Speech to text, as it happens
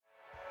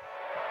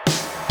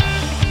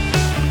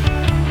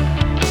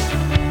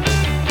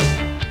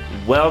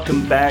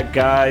Welcome back,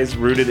 guys.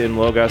 Rooted in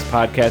Logos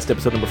podcast,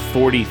 episode number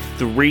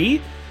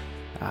 43.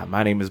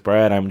 My name is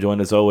Brad. I'm joined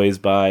as always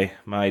by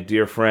my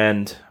dear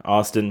friend,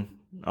 Austin.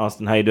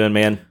 Austin, how you doing,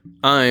 man?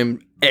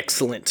 I'm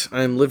excellent.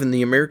 I'm living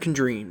the American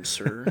dream,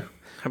 sir.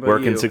 How about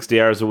Working you?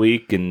 60 hours a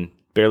week and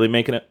barely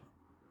making it?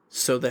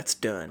 So that's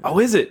done. Oh,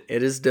 is it?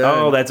 It is done.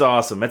 Oh, that's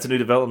awesome. That's a new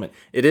development.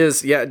 It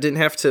is. Yeah, didn't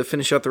have to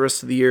finish out the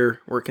rest of the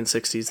year working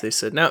 60s. They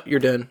said, no,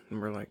 you're done.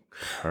 And we're like,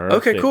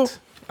 Perfect. okay, cool.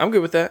 I'm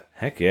good with that.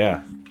 Heck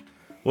yeah.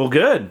 Well,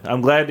 good.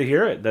 I'm glad to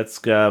hear it.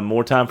 That's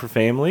more time for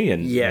family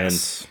and,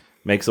 Yes. and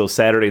makes those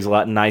Saturdays a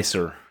lot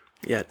nicer.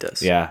 Yeah, it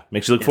does. Yeah.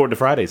 Makes you look forward to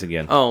Fridays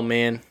again. Oh,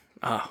 man.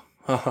 I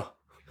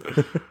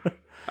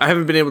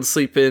haven't been able to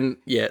sleep in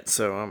yet,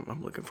 so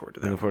I'm looking forward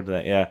to that. Looking forward to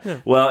that, yeah.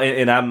 Well,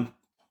 and I'm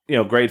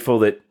grateful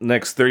that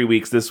next 3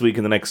 weeks, this week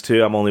and the next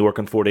 2, I'm only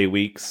working 4-day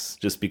weeks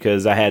just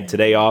because I had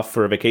today off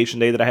for a vacation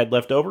day that I had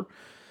left over.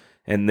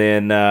 And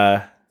then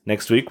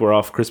next week, we're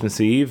off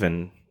Christmas Eve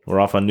and we're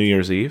off on New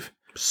Year's Eve.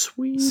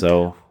 Sweet.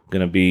 So,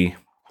 going to be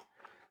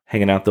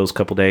hanging out those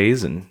couple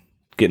days and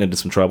getting into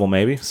some trouble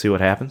maybe, see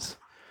what happens.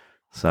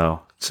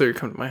 So you're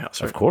coming to my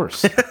house, right? Of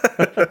course.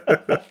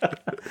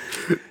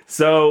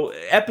 So,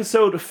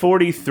 episode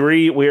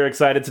 43, we are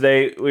excited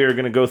today. We are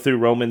going to go through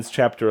Romans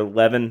chapter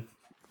 11.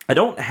 I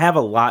don't have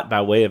a lot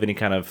by way of any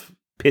kind of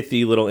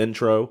pithy little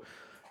intro.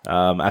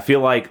 I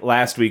feel like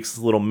last week's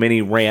little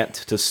mini rant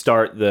to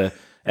start the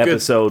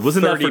episode was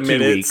enough for 2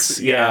 weeks.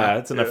 Yeah,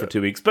 it's enough for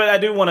 2 weeks.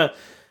 But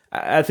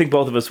I think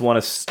both of us want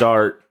to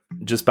start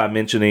just by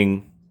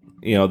mentioning,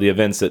 the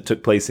events that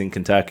took place in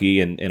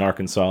Kentucky and in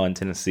Arkansas and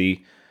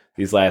Tennessee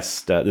this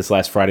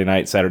last Friday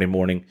night, Saturday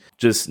morning.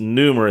 Just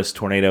numerous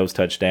tornadoes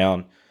touched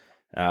down.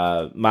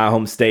 My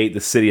home state, the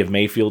city of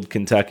Mayfield,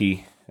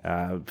 Kentucky,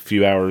 a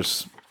few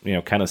hours,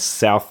 kind of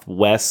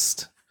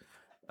southwest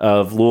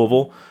of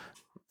Louisville,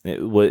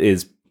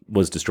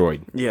 was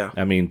destroyed. Yeah.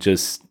 I mean,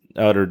 just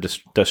utter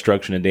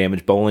destruction and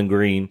damage. Bowling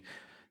Green.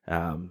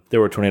 There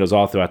were tornadoes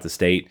all throughout the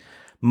state.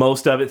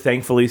 Most of it,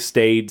 thankfully,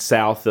 stayed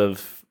south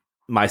of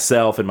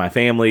myself and my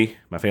family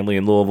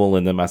in Louisville,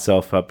 and then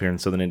myself up here in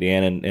Southern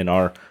Indiana and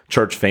our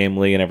church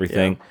family and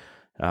everything.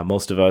 Yeah.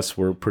 Most of us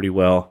were pretty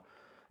well.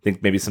 I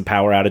think maybe some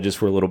power outages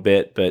for a little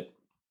bit, but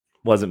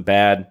wasn't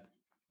bad.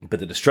 But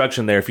the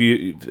destruction there, if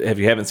you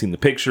haven't seen the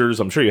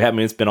pictures, I'm sure you have. I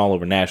mean, it's been all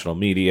over national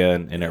media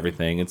and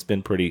everything. It's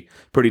been pretty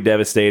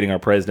devastating. Our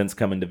president's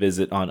coming to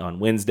visit on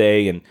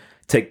Wednesday and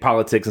take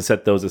politics and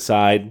set those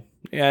aside.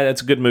 Yeah,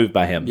 that's a good move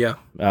by him. Yeah,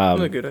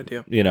 a good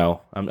idea.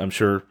 I'm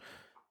sure.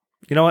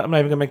 You know what? I'm not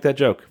even going to make that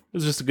joke. It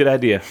was just a good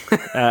idea.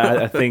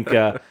 I think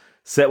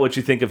set what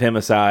you think of him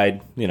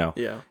aside,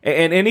 Yeah.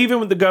 And even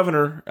with the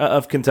governor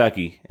of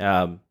Kentucky,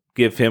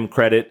 give him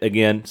credit.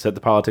 Again, set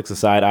the politics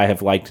aside. I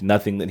have liked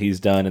nothing that he's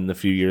done in the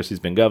few years he's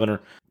been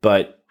governor,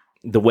 but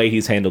the way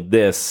he's handled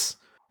this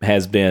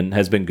has been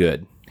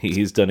good.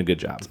 He's done a good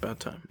job. It's about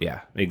time.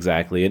 Yeah,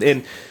 exactly.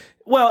 And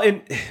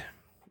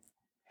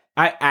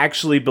I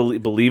actually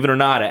believe it or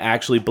not, I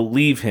actually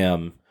believe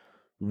him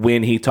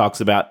when he talks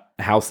about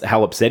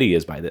how upset he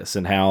is by this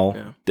and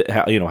how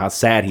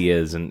sad he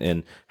is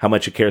and how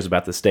much he cares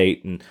about the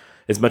state. And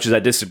as much as I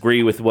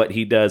disagree with what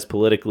he does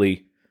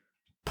politically,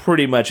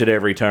 pretty much at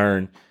every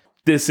turn,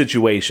 this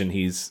situation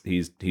he's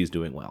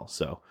doing well.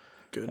 So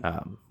good.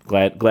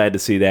 Glad to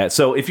see that.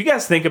 So if you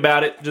guys think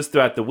about it, just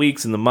throughout the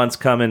weeks and the months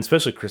coming,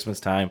 especially Christmas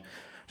time,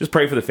 just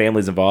pray for the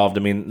families involved.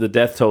 I mean, the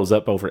death toll's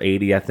up over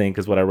 80, I think,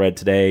 is what I read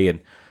today, and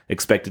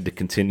expected to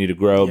continue to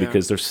grow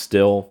because there's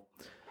still,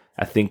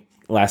 I think,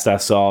 last I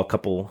saw,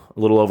 a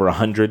little over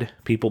 100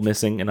 people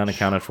missing and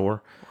unaccounted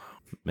for.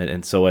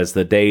 And so as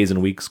the days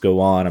and weeks go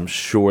on, I'm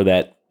sure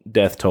that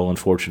death toll,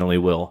 unfortunately,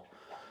 will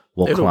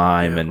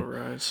climb. And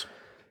rise.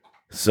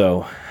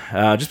 So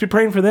just be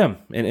praying for them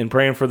and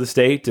praying for the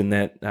state, and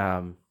that,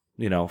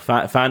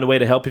 find a way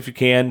to help if you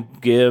can,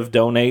 give,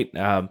 donate.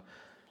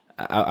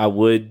 I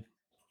would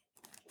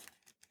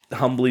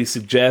humbly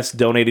suggest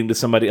donating to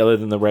somebody other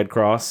than the Red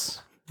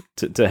Cross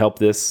to help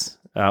this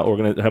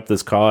help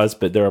this cause,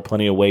 but there are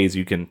plenty of ways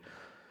you can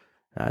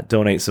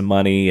donate some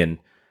money and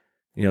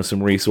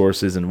some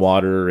resources and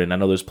water, and I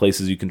know there's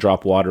places you can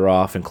drop water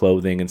off and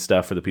clothing and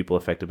stuff for the people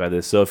affected by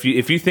this. So if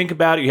you think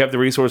about it, you have the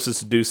resources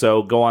to do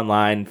so. Go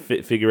online,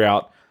 figure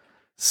out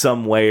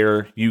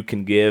somewhere you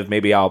can give.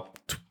 Maybe I'll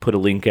put a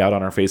link out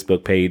on our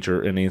Facebook page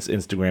or an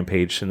Instagram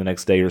page in the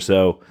next day or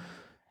so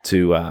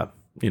to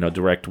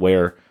direct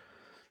where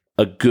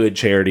a good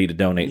charity to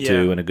donate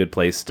to and a good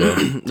place to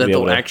that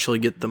they'll actually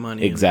get the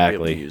money exactly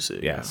and be able to use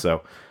it. Yeah.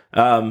 So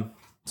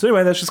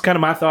anyway, that's just kind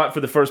of my thought for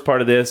the first part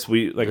of this.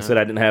 I said,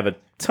 I didn't have a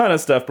ton of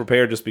stuff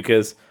prepared just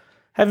because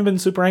I haven't been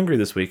super angry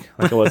this week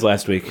like I was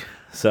last week.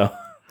 So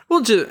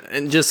well,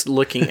 just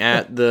looking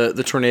at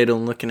the tornado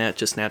and looking at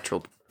just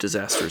natural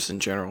disasters in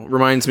general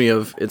reminds me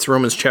of, it's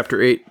Romans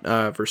chapter 8,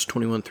 verse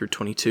 21 through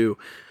 22,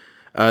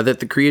 that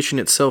the creation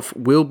itself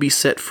will be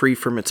set free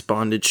from its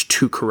bondage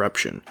to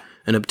corruption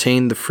and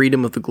obtain the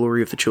freedom of the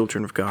glory of the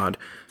children of God.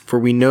 For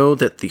we know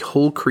that the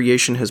whole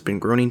creation has been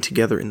groaning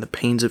together in the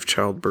pains of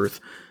childbirth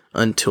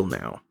until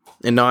now.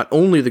 And not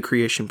only the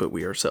creation, but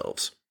we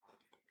ourselves.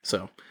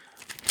 So,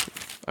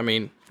 I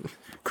mean,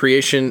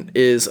 creation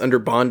is under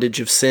bondage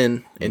of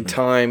sin and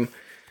time,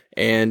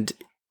 and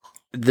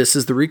this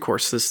is the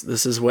recourse.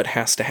 This is what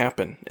has to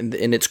happen, and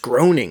it's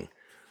groaning.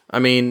 I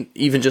mean,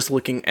 even just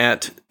looking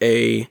at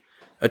a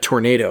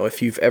tornado,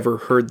 if you've ever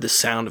heard the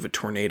sound of a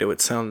tornado,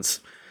 it sounds,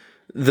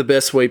 the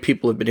best way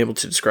people have been able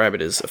to describe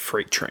it is a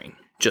freight train.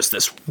 Just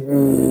this,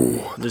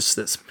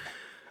 this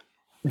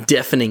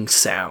deafening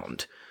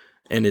sound,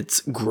 and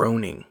it's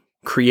groaning.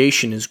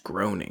 Creation is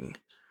groaning,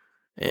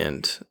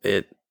 and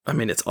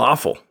it's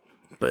awful,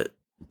 but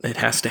it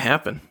has to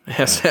happen. It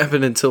has to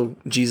happen until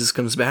Jesus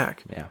comes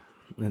back. Yeah,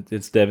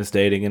 it's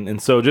devastating.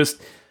 And so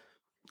just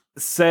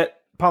set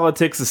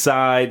politics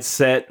aside,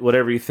 set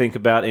whatever you think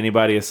about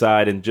anybody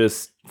aside, and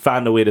just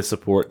find a way to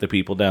support the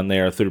people down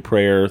there through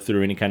prayer,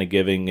 through any kind of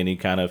giving, any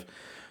kind of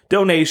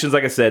donations.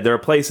 Like I said, there are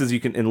places you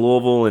can, in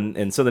Louisville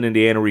and Southern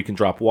Indiana, where you can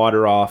drop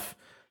water off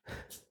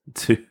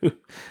to,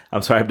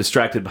 I'm sorry, I'm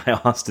distracted by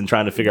Austin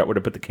trying to figure out where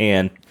to put the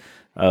can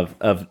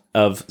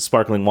of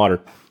sparkling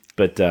water.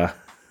 But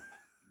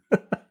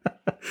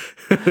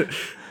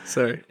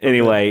sorry.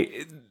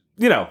 Anyway,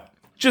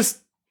 just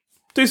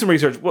do some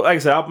research. Well, like I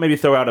said, I'll maybe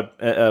throw out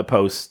a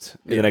post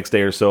in the next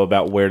day or so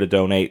about where to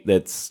donate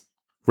that's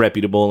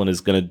reputable and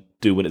is going to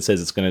do what it says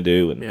it's going to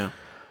do. And,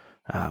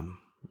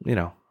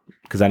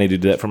 because I need to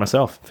do that for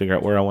myself, figure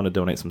out where I want to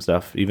donate some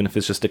stuff, even if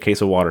it's just a case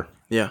of water.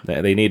 Yeah.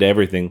 They need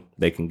everything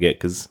they can get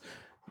because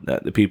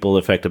the people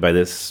affected by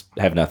this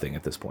have nothing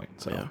at this point,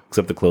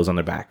 except the clothes on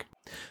their back.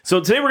 So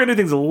today we're going to do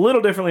things a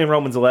little differently in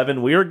Romans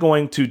 11. We are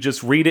going to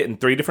just read it in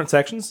 3 different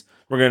sections.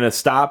 We're going to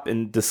stop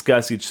and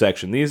discuss each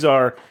section. These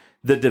are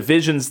the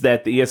divisions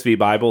that the ESV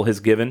Bible has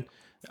given.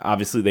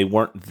 Obviously, they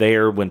weren't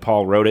there when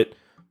Paul wrote it,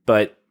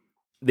 but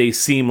they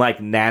seem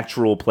like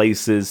natural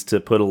places to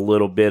put a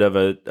little bit of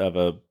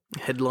a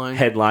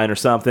headline or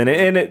something.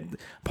 And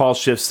Paul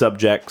shifts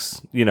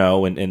subjects,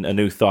 and a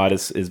new thought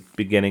is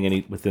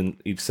beginning within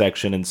each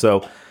section. And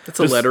so it's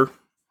a letter.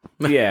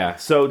 Yeah.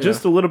 So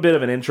just a little bit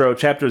of an intro.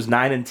 Chapters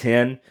 9 and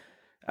 10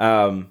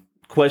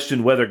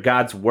 question whether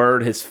God's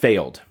word has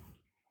failed.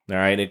 All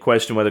right. It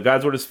questioned whether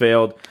God's word has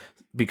failed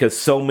because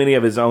so many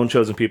of his own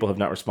chosen people have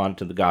not responded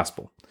to the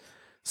gospel.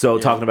 So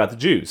talking about the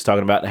Jews,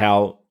 talking about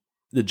how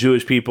the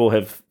Jewish people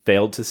have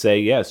failed to say,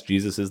 yes,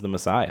 Jesus is the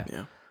Messiah.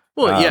 Yeah.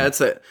 Well, it's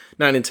that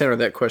 9 and 10 are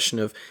that question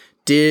of,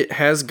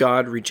 has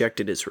God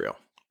rejected Israel?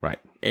 Right.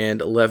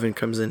 And 11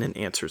 comes in and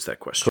answers that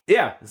question.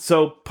 Yeah.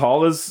 So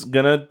Paul is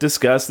going to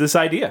discuss this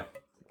idea.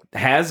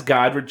 Has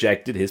God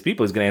rejected his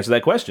people? He's going to answer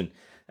that question.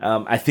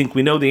 I think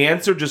we know the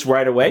answer just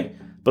right away,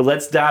 but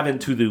let's dive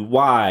into the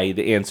why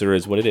the answer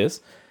is what it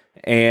is.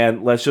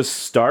 And let's just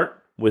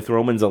start with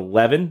Romans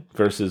 11,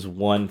 verses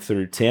 1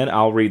 through 10.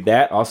 I'll read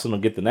that. Austin will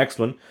get the next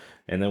one,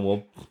 and then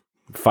we'll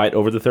fight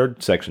over the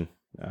third section.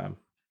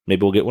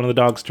 Maybe we'll get one of the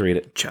dogs to read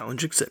it.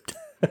 Challenge accepted.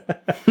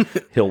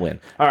 He'll win.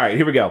 All right,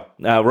 here we go.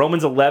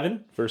 Romans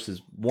 11,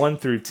 verses 1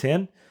 through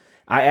 10.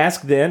 I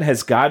ask then,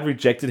 has God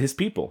rejected his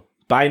people?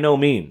 By no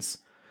means.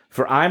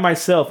 For I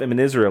myself am an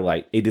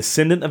Israelite, a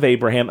descendant of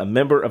Abraham, a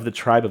member of the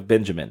tribe of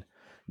Benjamin.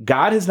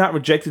 God has not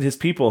rejected his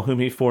people whom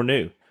he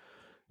foreknew.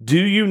 Do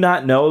you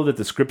not know that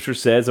the scripture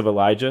says of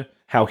Elijah,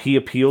 how he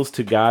appeals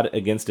to God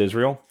against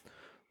Israel?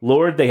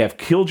 Lord, they have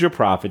killed your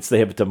prophets, they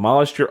have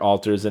demolished your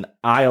altars, and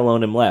I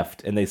alone am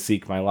left, and they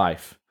seek my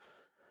life.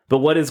 But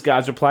what is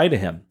God's reply to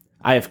him?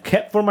 I have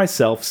kept for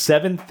myself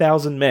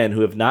 7,000 men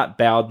who have not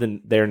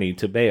bowed their knee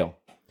to Baal.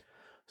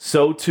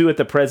 So too at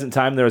the present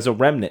time there is a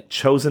remnant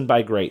chosen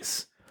by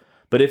grace.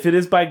 But if it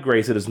is by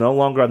grace, it is no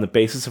longer on the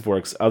basis of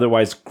works,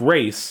 otherwise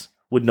grace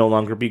would no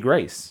longer be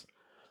grace.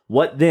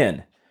 What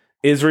then?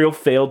 Israel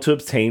failed to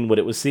obtain what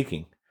it was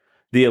seeking.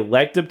 The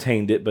elect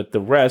obtained it, but the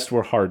rest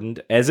were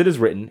hardened. As it is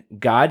written,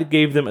 God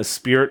gave them a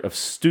spirit of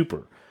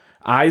stupor,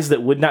 eyes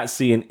that would not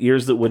see and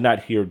ears that would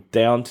not hear,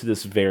 down to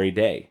this very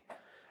day.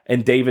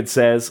 And David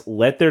says,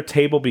 let their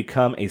table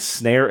become a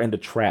snare and a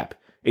trap,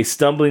 a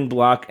stumbling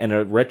block and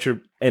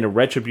a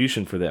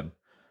retribution for them.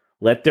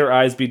 Let their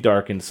eyes be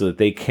darkened so that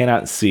they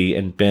cannot see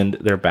and bend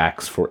their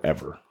backs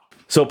forever.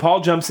 So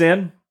Paul jumps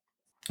in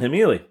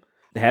immediately.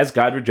 Has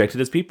God rejected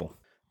his people?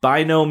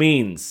 By no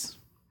means.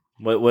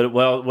 What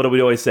do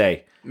we always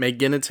say?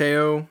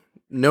 Megenateo.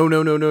 No.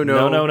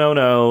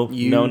 No.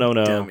 You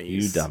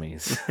dummies. You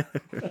dummies.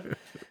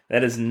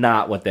 That is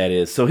not what that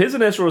is. So his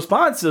initial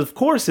response, of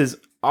course, is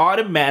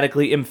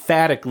automatically,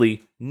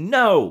 emphatically,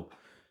 no.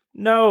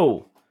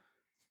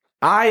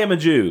 I am a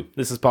Jew.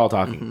 This is Paul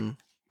talking. Mm-hmm.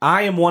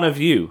 I am one of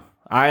you.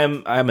 I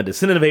am a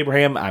descendant of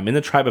Abraham. I'm in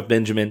the tribe of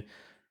Benjamin.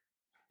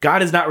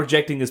 God is not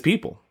rejecting his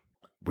people.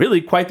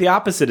 Really, quite the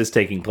opposite is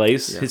taking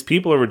place. Yeah. His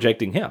people are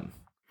rejecting him.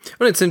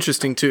 Well, it's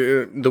interesting,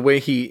 too, the way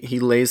he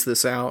lays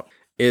this out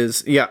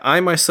is, I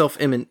myself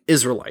am an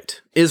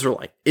Israelite.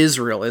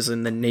 Israel as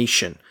in the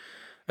nation,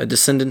 a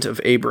descendant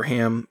of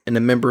Abraham and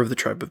a member of the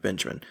tribe of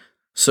Benjamin.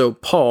 So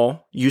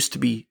Paul used to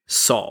be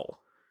Saul.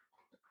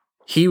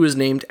 He was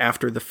named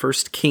after the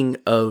first king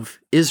of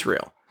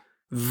Israel.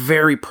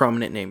 Very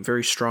prominent name,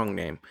 very strong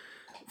name.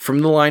 From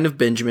the line of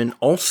Benjamin,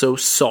 also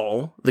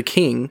Saul, the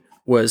king,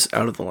 was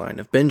out of the line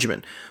of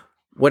Benjamin.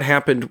 What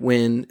happened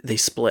when they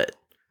split?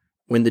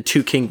 When the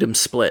two kingdoms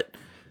split?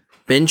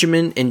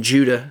 Benjamin and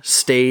Judah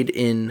stayed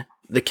in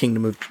the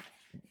kingdom of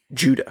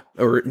Judah,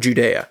 or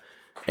Judea.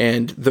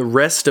 And the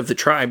rest of the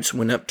tribes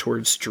went up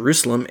towards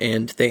Jerusalem,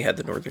 and they had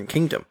the northern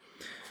kingdom.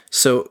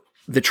 So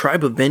the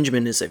tribe of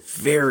Benjamin is a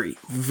very,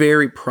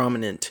 very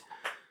prominent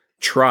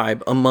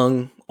tribe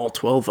among all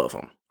 12 of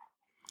them.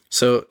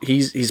 So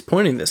he's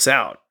pointing this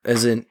out,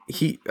 as in,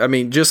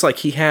 just like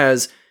he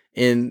has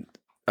in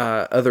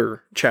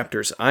other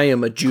chapters. I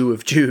am a Jew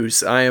of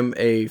Jews. I am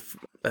a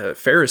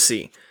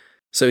Pharisee.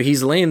 So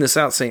he's laying this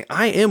out saying,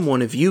 I am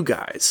one of you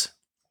guys.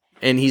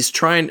 And he's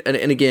trying,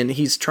 and again,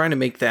 he's trying to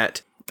make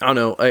that, I don't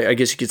know, I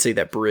guess you could say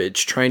that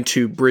bridge, trying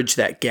to bridge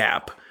that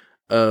gap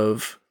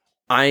of,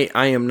 I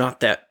am not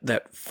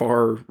that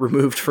far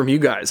removed from you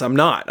guys. I'm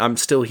not. I'm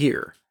still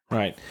here.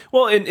 Right.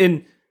 Well,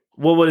 in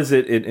what is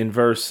it in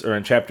verse, or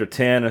in chapter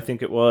 10, I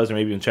think it was, or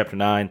maybe in chapter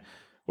 9,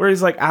 where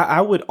he's like,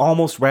 I would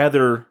almost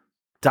rather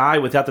die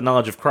without the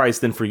knowledge of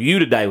Christ than for you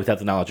to die without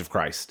the knowledge of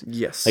Christ.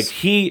 Yes. Like,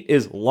 he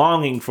is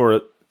longing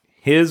for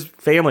his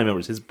family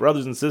members, his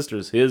brothers and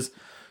sisters, his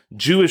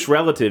Jewish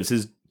relatives,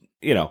 his,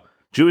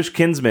 Jewish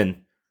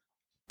kinsmen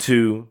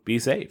to be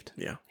saved.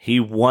 Yeah. He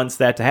wants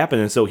that to happen.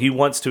 And so he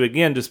wants to,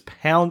 again, just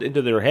pound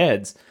into their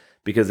heads,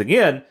 because,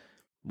 again,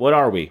 what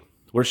are we?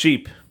 We're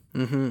sheep.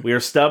 Mm-hmm. We are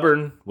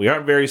stubborn. We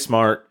aren't very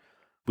smart.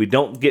 We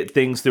don't get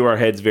things through our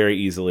heads very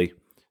easily.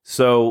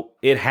 So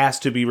it has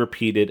to be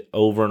repeated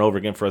over and over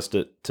again for us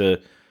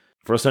to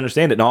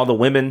understand it. And all the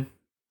women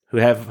who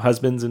have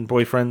husbands and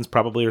boyfriends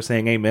probably are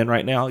saying amen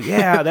right now.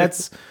 Yeah,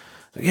 that's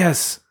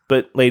yes.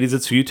 But ladies,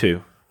 it's for you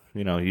too.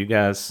 You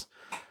guys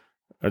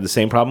are the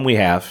same problem we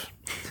have.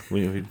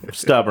 We're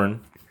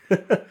stubborn.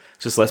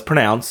 Just less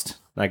pronounced,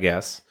 I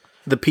guess.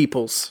 The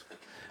peoples.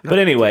 But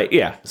anyway,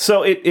 yeah.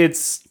 So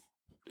it's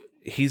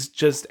he's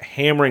just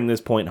hammering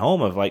this point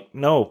home of like,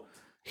 no,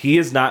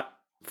 he's not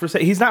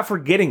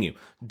forgetting you.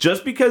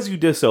 Just because you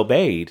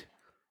disobeyed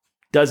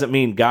doesn't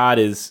mean God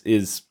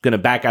is going to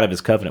back out of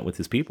his covenant with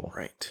his people.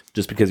 Right.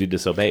 Just because you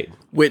disobeyed.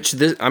 Which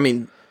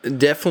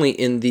definitely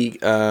in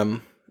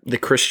the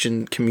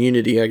Christian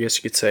community, I guess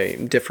you could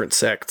say, different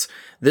sects,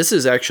 this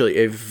is actually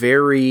a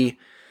very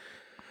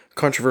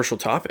controversial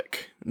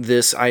topic.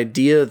 This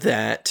idea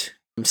that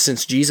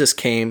since Jesus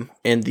came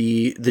and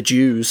the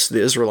Jews,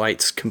 the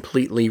Israelites,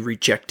 completely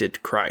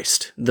rejected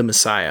Christ, the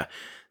Messiah,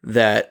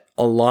 that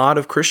a lot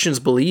of Christians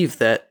believe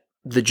that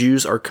the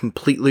Jews are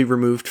completely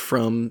removed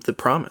from the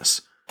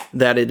promise,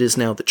 that it is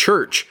now the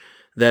church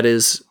that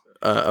is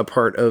a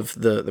part of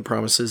the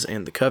promises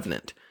and the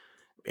covenant.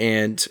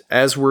 And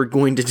as we're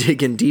going to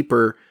dig in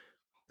deeper,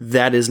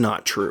 that is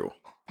not true.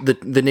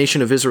 The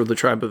nation of Israel, the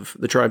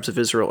tribes of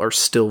Israel, are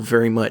still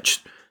very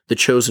much the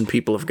chosen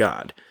people of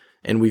God,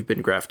 and we've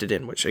been grafted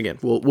in, which again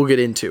we'll get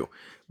into.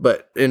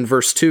 But in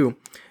verse 2,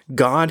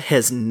 God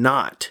has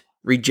not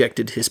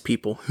rejected his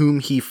people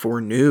whom he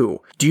foreknew.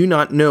 Do you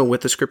not know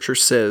what the scripture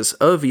says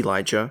of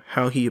Elijah,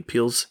 how he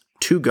appeals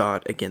to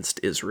God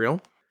against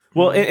Israel?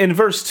 Well, in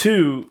verse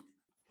 2,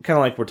 kind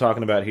of like we're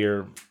talking about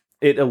here,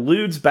 it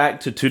alludes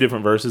back to two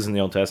different verses in the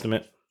Old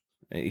Testament.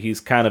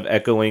 He's kind of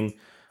echoing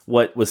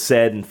what was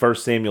said in 1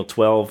 Samuel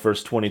 12,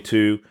 verse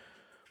 22,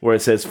 where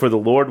it says, "For the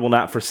Lord will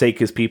not forsake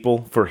his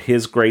people for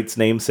his great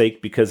name's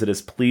sake, because it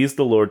has pleased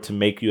the Lord to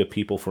make you a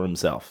people for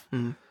himself."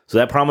 Mm-hmm. So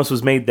that promise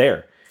was made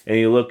there. And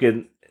you look at,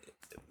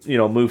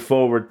 move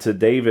forward to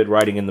David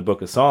writing in the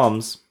book of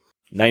Psalms,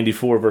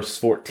 94, verse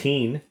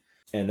 14,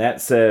 and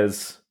that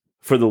says,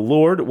 "For the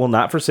Lord will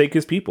not forsake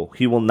his people.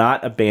 He will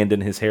not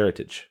abandon his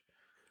heritage."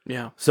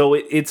 Yeah. So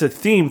it's a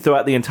theme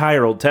throughout the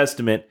entire Old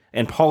Testament,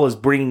 and Paul is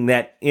bringing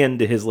that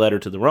into his letter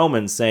to the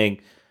Romans, saying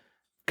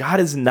God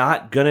is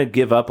not going to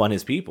give up on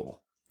his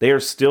people. They are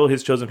still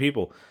his chosen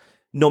people.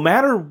 No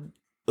matter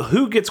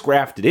who gets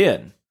grafted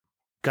in,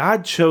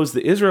 God chose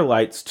the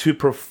Israelites to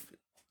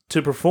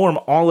perform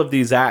all of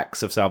these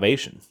acts of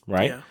salvation,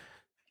 right? Yeah.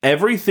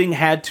 Everything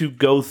had to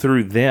go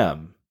through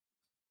them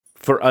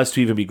for us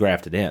to even be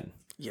grafted in.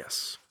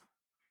 Yes.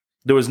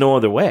 There was no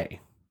other way,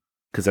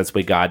 because that's the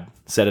way God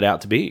set it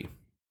out to be.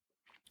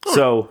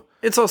 So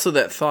it's also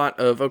that thought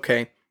of,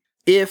 okay,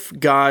 if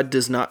God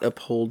does not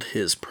uphold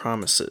his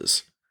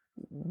promises,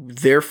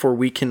 therefore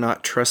we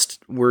cannot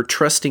trust, we're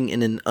trusting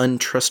in an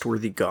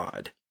untrustworthy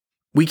God.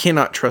 We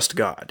cannot trust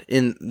God,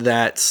 and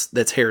that's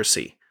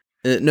heresy.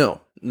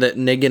 No, that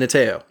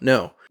negeneteo,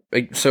 no.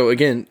 So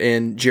again,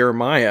 in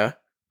Jeremiah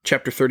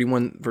chapter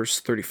 31, verse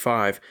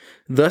 35,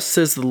 "Thus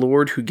says the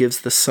Lord, who gives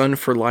the sun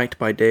for light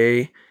by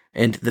day,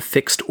 and the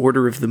fixed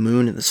order of the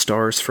moon and the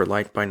stars for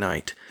light by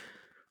night,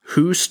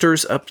 who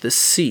stirs up the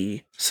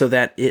sea so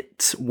that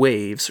its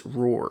waves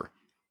roar.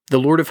 The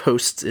Lord of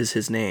hosts is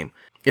his name.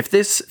 If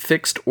this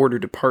fixed order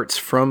departs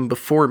from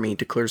before me,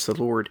 declares the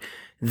Lord,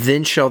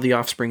 then shall the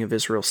offspring of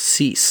Israel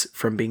cease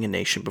from being a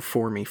nation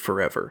before me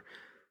forever.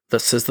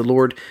 Thus says the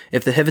Lord,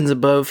 if the heavens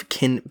above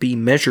can be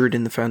measured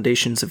and the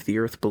foundations of the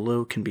earth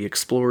below can be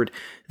explored,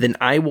 then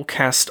I will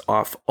cast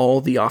off all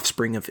the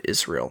offspring of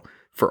Israel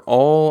for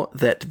all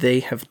that they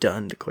have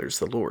done, declares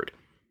the Lord."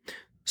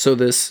 So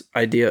this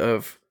idea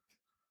of,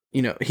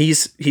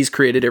 he's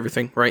created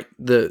everything, right?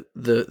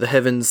 The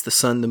heavens, the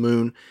sun, the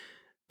moon.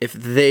 If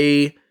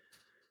they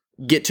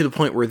get to the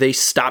point where they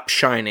stop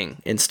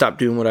shining and stop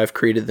doing what I've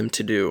created them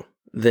to do,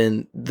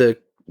 then the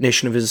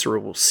nation of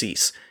Israel will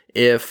cease.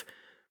 If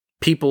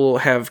people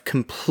have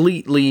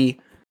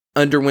completely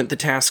underwent the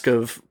task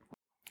of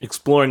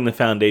exploring the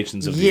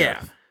foundations of the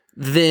earth,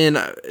 then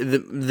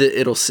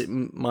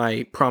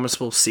my promise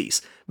will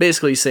cease.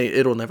 Basically, saying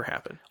it'll never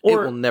happen. It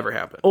will never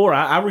happen. Or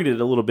I read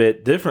it a little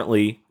bit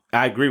differently.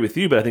 I agree with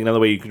you, but I think another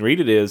way you can read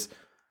it is,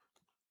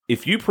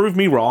 if you prove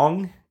me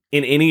wrong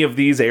in any of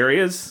these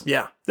areas,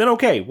 then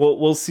okay,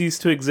 we'll cease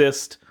to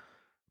exist.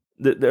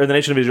 The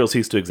nation of Israel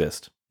cease to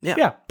exist.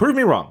 Yeah, prove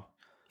me wrong.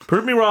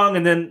 Prove me wrong,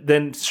 and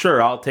then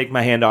sure, I'll take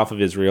my hand off of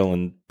Israel,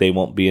 and they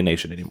won't be a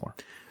nation anymore.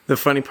 The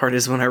funny part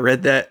is when I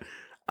read that,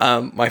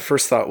 my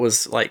first thought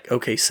was like,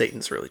 okay,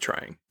 Satan's really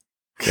trying.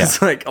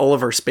 Because like all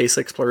of our space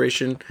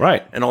exploration,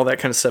 right, and all that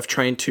kind of stuff,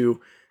 trying to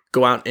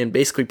go out and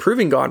basically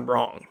proving God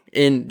wrong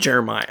in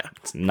Jeremiah.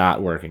 It's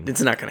not working.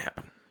 It's not going to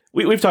happen.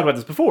 We've talked about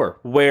this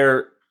before,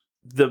 where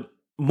the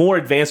more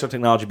advanced our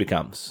technology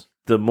becomes,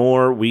 the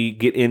more we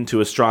get into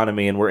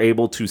astronomy and we're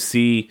able to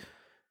see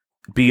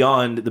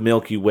beyond the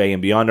Milky Way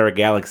and beyond our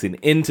galaxy and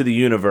into the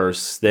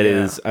universe that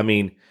is,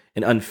 an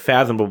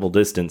unfathomable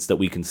distance that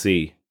we can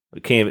see. We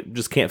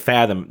can't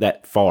fathom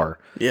that far.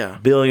 Yeah.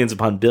 Billions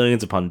upon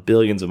billions upon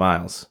billions of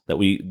miles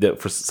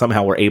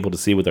somehow we're able to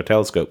see with our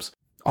telescopes.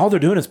 All they're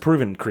doing is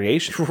proving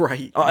creation.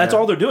 Right. That's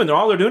all they're doing.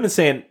 All they're doing is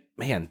saying,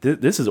 man,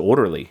 this is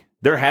orderly.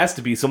 There has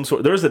to be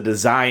there's a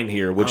design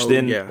here, which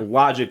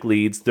logic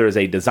leads, there's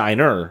a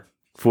designer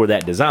for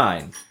that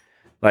design.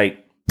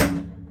 Like,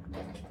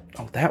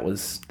 that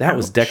was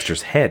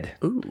Dexter's head.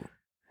 Ooh.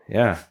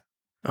 Yeah.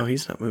 Oh,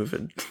 he's not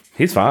moving.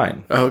 He's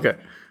fine. Oh, okay.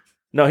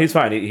 No, he's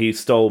fine. He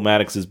stole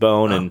Maddox's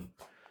bone, and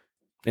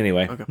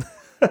anyway. Okay.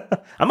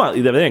 I'm not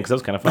leave that in because that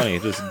was kind of funny.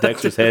 Just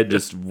Dexter's head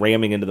just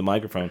ramming into the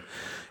microphone.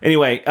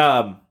 Anyway,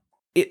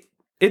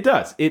 it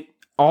does.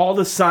 All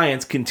the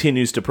science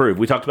continues to prove.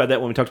 We talked about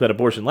that when we talked about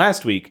abortion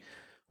last week,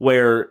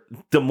 where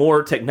the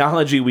more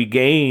technology we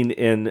gain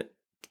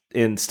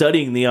in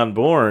studying the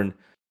unborn,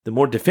 the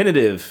more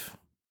definitive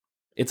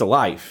it's a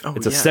life.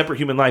 It's a separate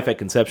human life at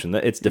conception.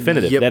 It's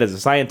definitive. That is a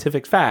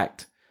scientific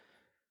fact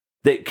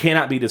that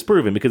cannot be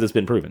disproven because it's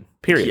been proven.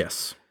 Period.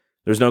 Yes.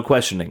 There's no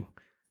questioning.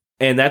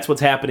 And that's what's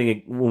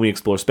happening when we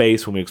explore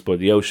space, when we explore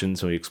the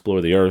oceans, when we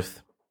explore the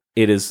earth.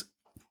 It is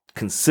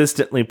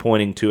consistently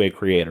pointing to a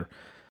creator.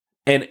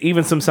 And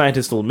even some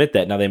scientists will admit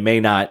that. Now, they may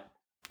not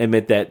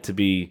admit that to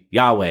be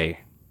Yahweh,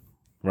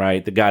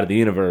 right? The God of the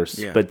universe.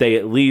 Yeah. But they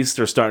at least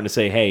are starting to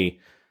say, hey,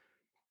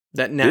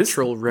 that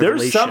natural revelation.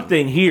 There's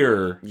something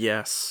here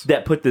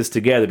that put this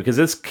together, because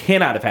this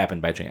cannot have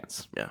happened by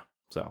chance. Yeah.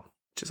 So,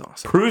 which is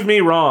awesome. Prove me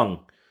wrong,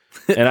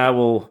 and I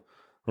will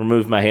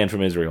remove my hand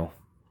from Israel.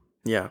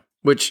 Yeah.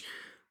 Which,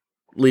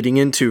 leading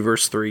into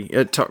verse 3,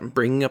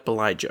 bringing up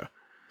Elijah.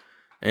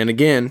 And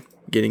again,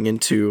 getting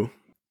into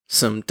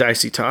some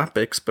dicey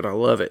topics, but I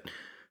love it.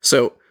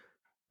 So,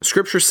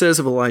 Scripture says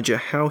of Elijah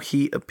how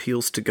he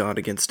appeals to God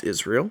against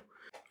Israel.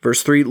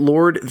 Verse 3,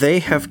 Lord, they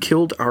have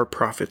killed our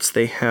prophets.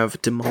 They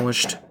have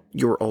demolished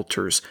your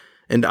altars,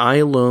 and I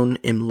alone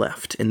am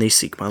left, and they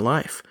seek my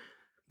life.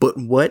 But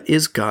what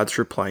is God's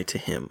reply to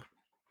him?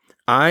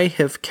 I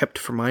have kept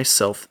for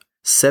myself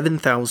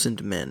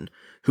 7,000 men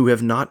who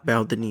have not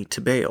bowed the knee to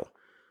Baal.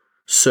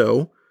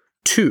 So,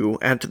 too,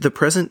 at the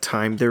present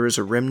time, there is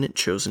a remnant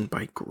chosen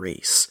by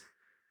grace.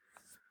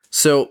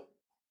 So,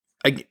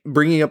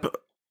 bringing up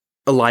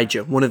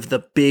Elijah, one of the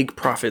big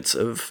prophets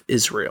of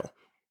Israel.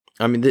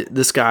 I mean,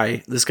 this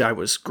guy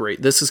was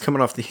great. This is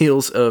coming off the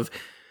heels of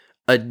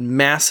a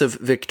massive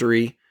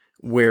victory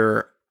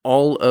where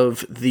all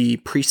of the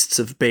priests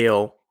of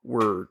Baal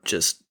were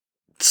just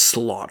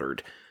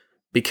slaughtered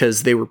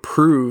because they were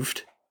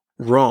proved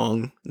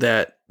wrong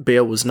that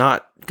Baal was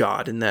not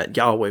God and that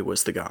Yahweh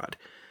was the God.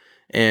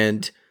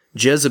 And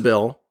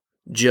Jezebel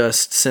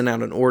just sent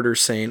out an order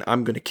saying,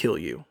 I'm going to kill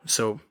you.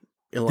 So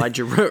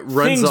Elijah runs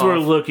Things off. were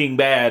looking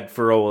bad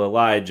for old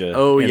Elijah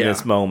in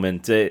this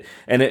moment.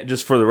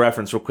 Just for the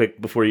reference real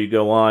quick before you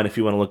go on, if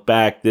you want to look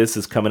back, this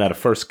is coming out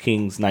of 1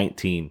 Kings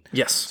 19.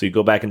 Yes. So you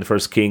go back into 1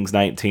 Kings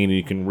 19 and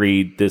you can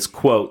read this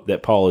quote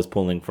that Paul is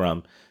pulling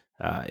from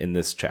in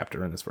this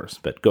chapter, in this verse.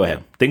 But go ahead.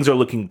 Yeah. Things are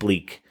looking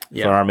bleak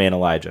for our man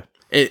Elijah.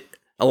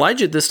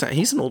 Elijah at this time,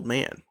 he's an old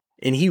man.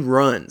 And he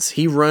runs.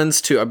 He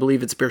runs to, I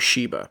believe it's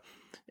Beersheba.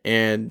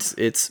 And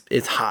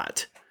it's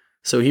hot.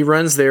 So he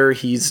runs there,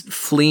 he's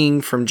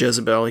fleeing from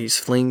Jezebel, he's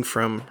fleeing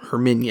from her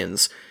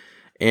minions,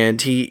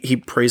 and he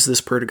prays this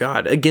prayer to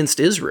God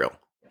against Israel.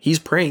 He's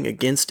praying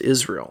against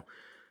Israel.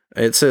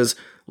 It says,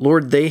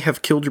 Lord, they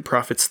have killed your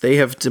prophets, they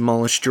have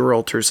demolished your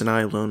altars, and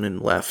I alone am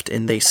left,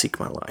 and they seek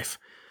my life.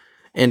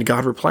 And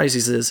God replies, he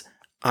says,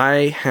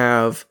 I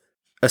have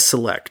a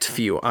select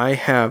few. I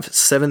have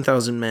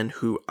 7,000 men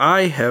who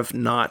I have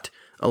not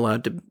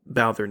allowed to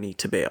bow their knee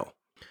to Baal.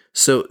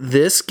 So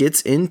this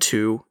gets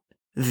into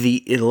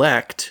the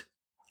elect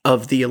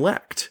of the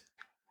elect.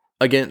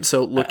 Again,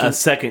 so looking a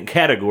second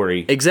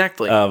category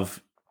exactly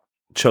of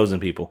chosen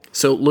people.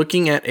 So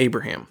looking at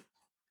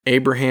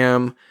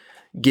Abraham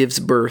gives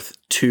birth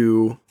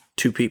to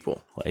two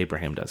people. Well,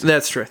 Abraham does.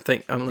 That's true.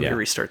 I'm going to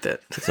restart that.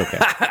 It's okay.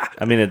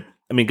 I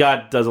mean,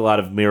 God does a lot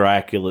of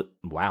miraculous.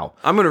 Wow.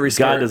 I'm going to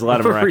restart. God does a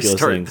lot of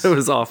miraculous things. That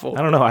was awful.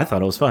 I don't know. I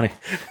thought it was funny.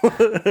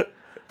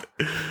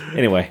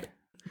 Anyway.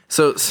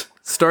 So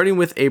starting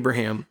with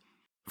Abraham,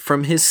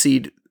 from his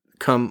seed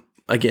come,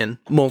 again,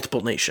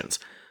 multiple nations.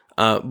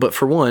 But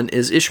for one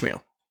is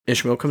Ishmael.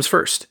 Ishmael comes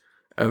first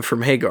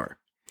from Hagar.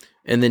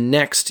 And then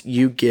next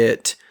you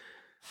get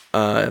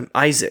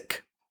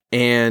Isaac.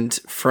 And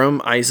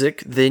from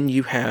Isaac, then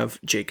you have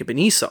Jacob and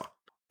Esau.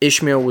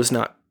 Ishmael was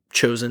not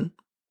chosen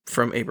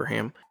from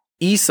Abraham.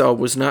 Esau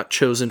was not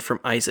chosen from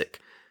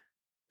Isaac.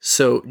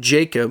 So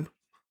Jacob,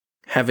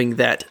 having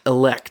that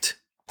elect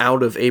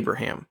out of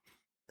Abraham,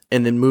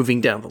 and then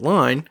moving down the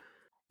line,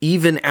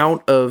 even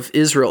out of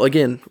Israel,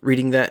 again,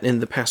 reading that in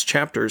the past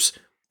chapters,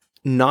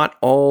 not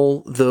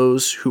all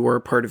those who are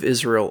a part of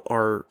Israel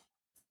are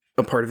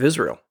a part of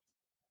Israel.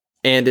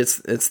 And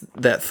it's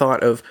that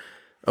thought of,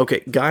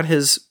 okay, God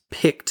has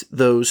picked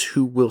those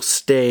who will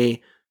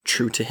stay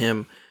true to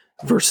him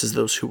versus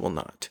those who will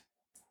not.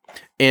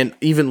 And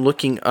even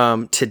looking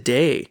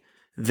today,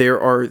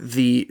 there are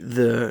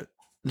the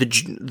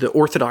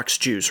Orthodox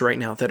Jews right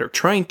now that are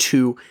trying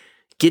to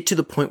get to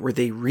the point where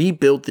they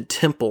rebuild the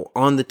temple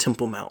on the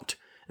Temple Mount.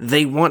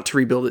 They want to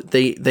rebuild it.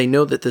 They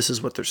know that this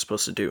is what they're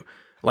supposed to do.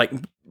 Like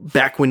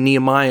back when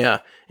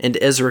Nehemiah and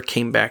Ezra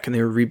came back and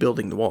they were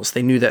rebuilding the walls,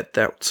 they knew that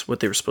that's what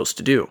they were supposed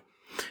to do.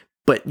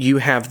 But you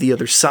have the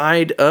other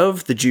side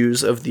of the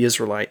Jews, of the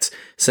Israelites,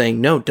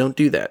 saying, no, don't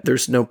do that.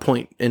 There's no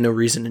point and no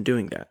reason in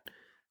doing that.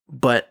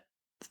 But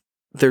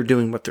they're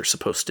doing what they're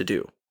supposed to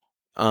do.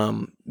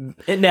 And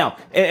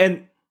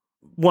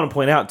want to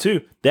point out,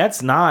 too,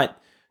 that's not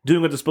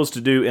doing what they're supposed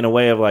to do in a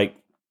way of like,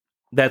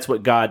 that's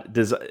what God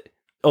does,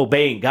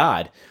 obeying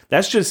God.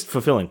 That's just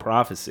fulfilling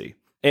prophecy.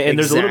 And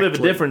there's a little bit of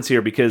a difference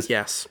here because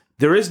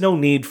there is no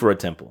need for a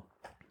temple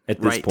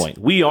at this point.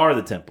 We are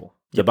the temple.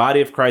 The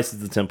body of Christ is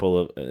the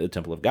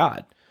temple of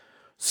God.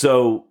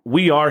 So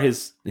we are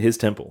his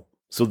temple.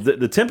 So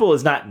the temple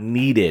is not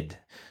needed.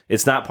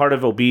 It's not part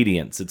of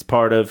obedience. It's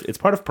part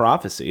of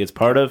prophecy. It's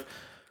part of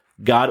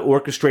God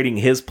orchestrating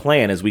his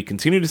plan, as we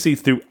continue to see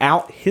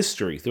throughout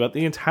history, throughout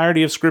the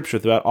entirety of Scripture,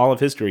 throughout all of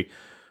history.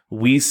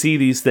 We see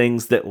these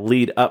things that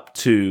lead up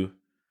to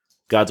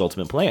God's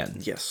ultimate plan.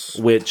 Yes.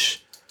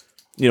 Which,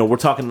 we're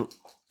talking...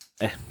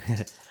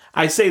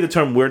 I say the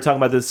term, we're talking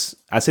about this,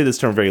 I say this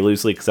term very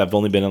loosely because I've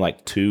only been in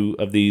like 2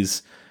 of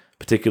these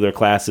particular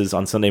classes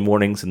on Sunday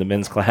mornings in the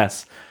men's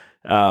class.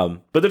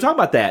 But they're talking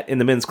about that in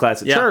the men's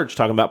class at church,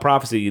 talking about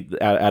prophecy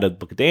out of the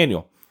book of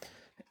Daniel.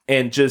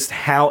 And just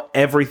how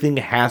everything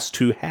has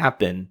to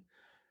happen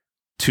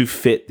to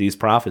fit these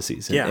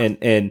prophecies.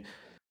 And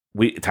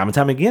we time and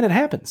time again, it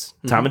happens.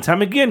 Mm-hmm. Time and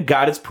time again,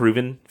 God is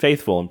proven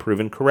faithful and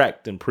proven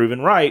correct and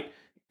proven right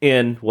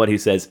in what he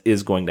says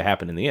is going to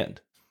happen in the end.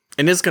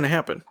 And it's going to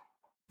happen.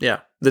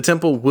 Yeah. The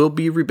temple will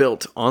be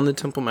rebuilt on the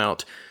Temple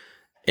Mount,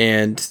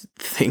 and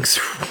things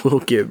will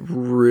get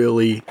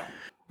really,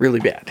 really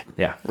bad.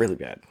 Yeah. Really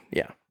bad.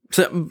 Yeah.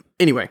 So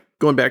anyway,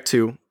 going back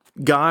to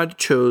God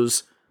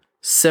chose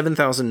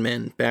 7,000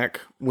 men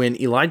back when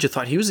Elijah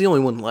thought he was the only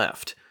one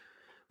left.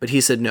 But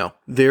he said, no,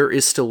 there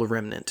is still a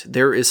remnant.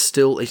 There is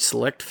still a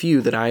select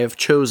few that I have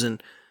chosen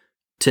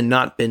to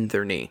not bend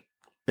their knee.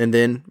 And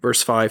then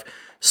verse 5,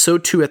 so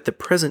too at the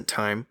present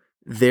time,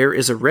 there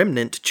is a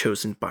remnant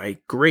chosen by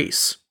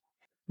grace.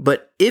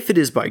 But if it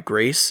is by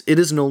grace, it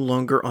is no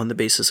longer on the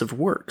basis of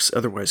works.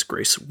 Otherwise,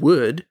 grace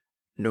would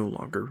no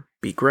longer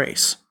be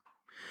grace.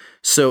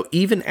 So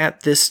even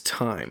at this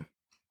time,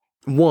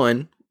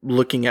 one,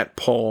 looking at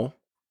Paul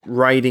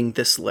writing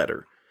this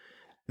letter,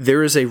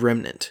 there is a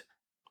remnant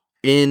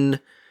in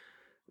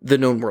the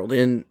known world,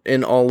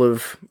 in all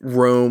of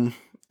Rome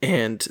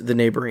and the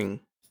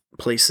neighboring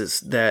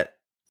places, that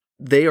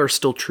they are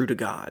still true to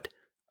God.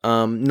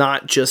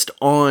 Not just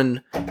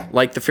on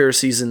like the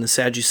Pharisees and the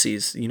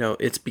Sadducees,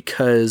 it's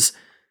because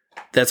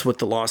that's what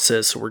the law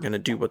says, so we're going to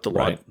do what the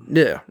law. Right.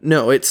 Yeah.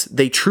 No, it's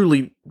they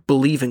truly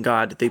believe in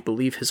God. They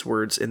believe his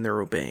words and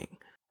they're obeying.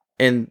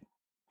 And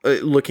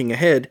looking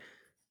ahead,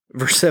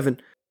 verse 7,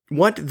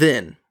 what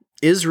then?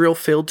 Israel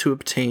failed to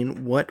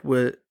obtain what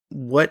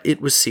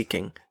it was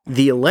seeking.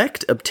 The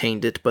elect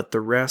obtained it, but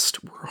the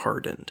rest were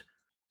hardened.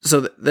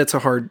 So that's a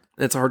hard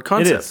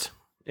concept.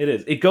 It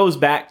is. It goes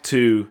back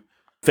to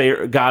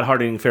God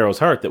hardening Pharaoh's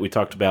heart that we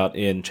talked about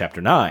in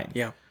chapter 9.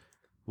 Yeah.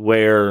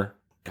 Where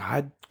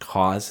God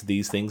caused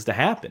these things to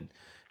happen.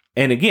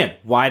 And again,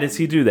 why does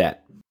he do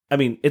that? I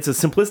mean, it's a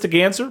simplistic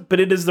answer, but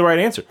it is the right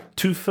answer.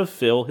 To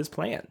fulfill his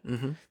plan.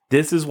 Mm-hmm.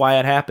 This is why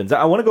it happens.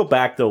 I want to go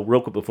back, though,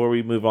 real quick before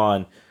we move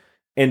on.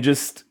 And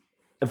just,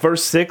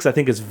 verse 6, I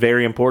think is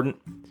very important.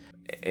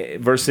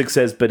 Verse 6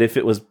 says, But if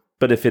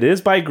it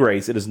is by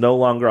grace, it is no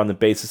longer on the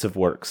basis of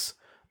works.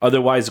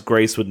 Otherwise,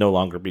 grace would no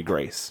longer be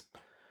grace.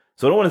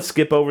 So I don't want to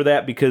skip over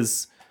that,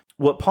 because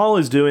what Paul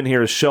is doing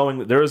here is showing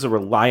that there is a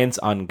reliance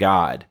on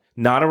God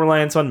Not a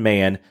reliance on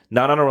man,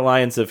 not on a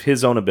reliance of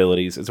his own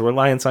abilities. It's a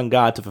reliance on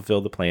God to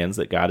fulfill the plans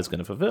that God is going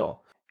to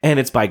fulfill. And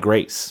it's by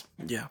grace.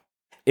 Yeah.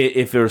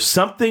 If there's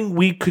something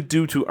we could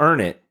do to earn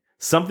it,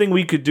 something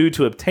we could do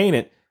to obtain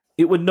it,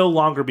 it would no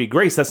longer be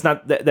grace.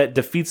 That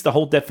defeats the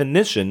whole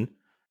definition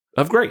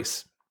of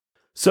grace.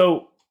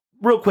 So,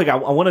 real quick, I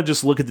want to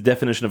just look at the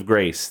definition of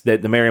grace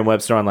that the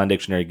Merriam-Webster Online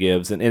Dictionary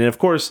gives. And of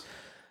course,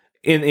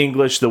 in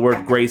English, the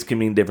word grace can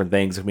mean different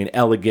things. It can mean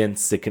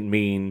elegance. It can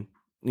mean,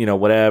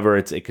 whatever.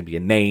 It can be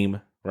a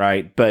name,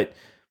 right? But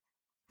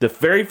the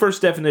very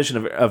first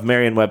definition of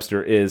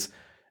Merriam-Webster is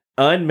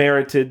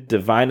unmerited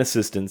divine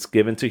assistance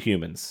given to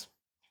humans.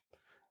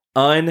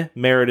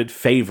 Unmerited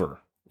favor,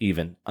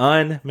 even.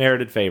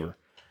 Unmerited favor.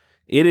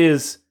 It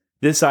is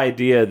this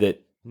idea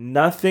that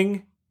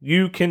nothing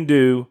you can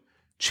do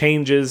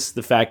changes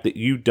the fact that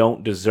you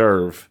don't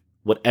deserve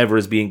whatever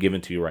is being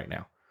given to you right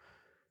now.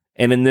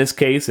 And in this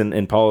case,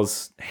 and Paul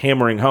is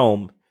hammering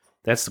home,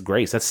 that's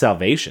grace. That's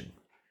salvation.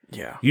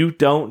 Yeah. You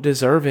don't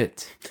deserve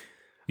it.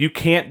 You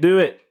can't do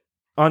it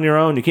on your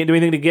own. You can't do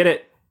anything to get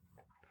it.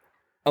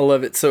 I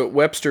love it. So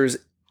Webster's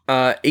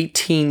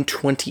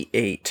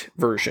 1828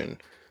 version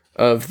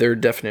of their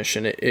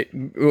definition,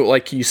 it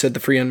like you said, the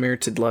free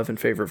unmerited love in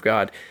favor of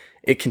God,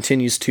 it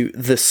continues to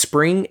the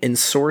spring and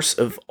source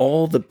of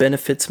all the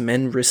benefits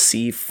men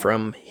receive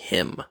from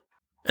him.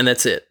 And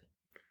that's it.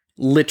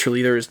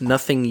 Literally, there is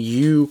nothing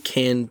you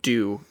can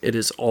do. It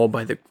is all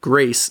by the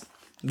grace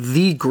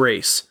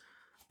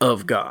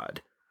of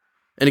God.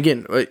 And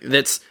again,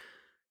 that's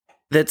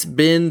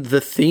been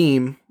the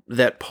theme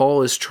that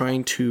Paul is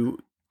trying to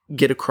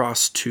get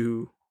across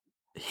to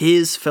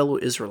his fellow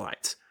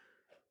Israelites.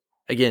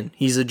 Again,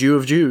 he's a Jew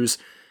of Jews,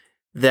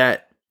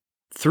 that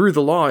through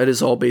the law, it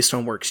is all based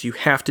on works. You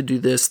have to do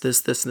this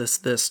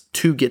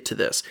to get to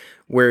this.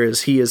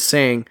 Whereas he is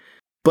saying,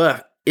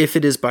 but if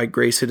it is by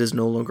grace, it is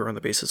no longer on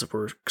the basis of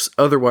works.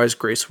 Otherwise,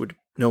 grace would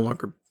no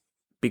longer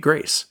be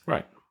grace.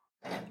 Right.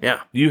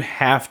 Yeah. You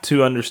have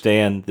to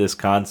understand this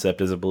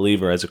concept as a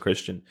believer, as a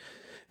Christian,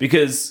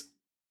 because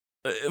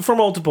for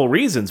multiple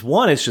reasons.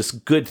 One, it's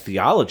just good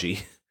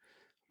theology,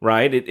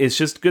 right? It's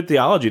just good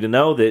theology to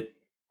know that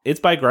it's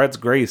by God's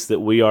grace that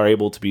we are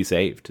able to be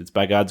saved. It's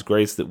by God's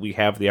grace that we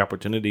have the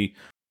opportunity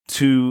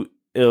to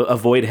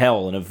avoid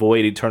hell and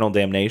avoid eternal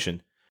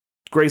damnation.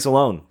 Grace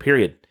alone,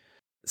 period.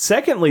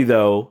 Secondly,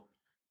 though,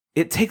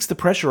 it takes the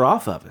pressure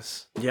off of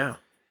us. Yeah.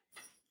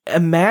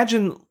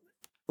 Imagine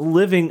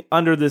living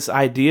under this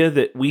idea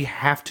that we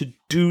have to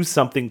do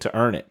something to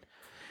earn it.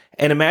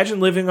 And imagine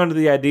living under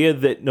the idea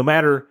that no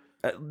matter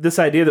this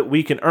idea that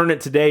we can earn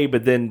it today,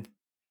 but then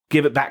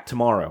give it back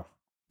tomorrow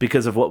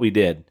because of what we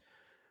did.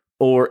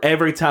 Or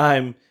every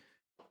time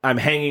I'm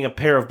hanging a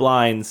pair of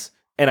blinds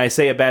and I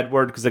say a bad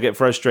word because I get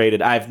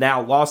frustrated, I've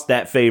now lost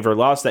that favor,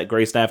 lost that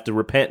grace, and I have to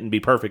repent and be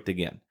perfect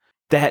again.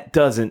 That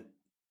doesn't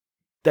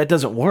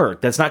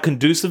work. That's not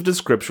conducive to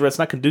Scripture. That's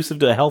not conducive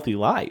to a healthy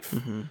life.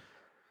 Mm-hmm.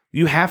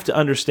 You have to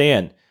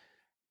understand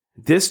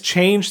this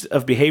change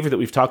of behavior that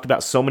we've talked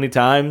about so many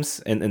times,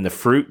 and the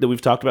fruit that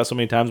we've talked about so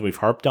many times, we've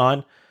harped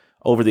on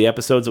over the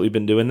episodes that we've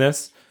been doing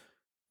this,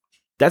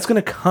 that's going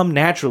to come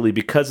naturally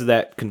because of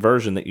that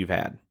conversion that you've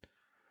had.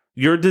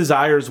 Your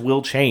desires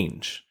will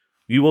change.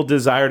 You will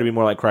desire to be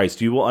more like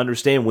Christ. You will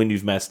understand when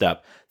you've messed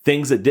up.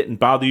 Things that didn't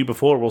bother you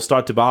before will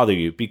start to bother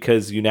you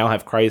because you now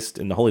have Christ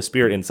and the Holy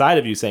Spirit inside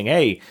of you saying,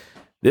 hey,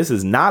 this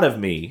is not of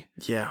me.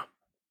 Yeah.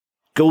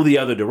 Go the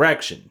other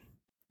direction.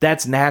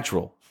 That's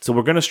natural. So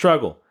we're going to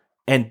struggle.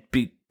 And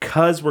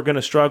because we're going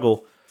to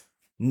struggle,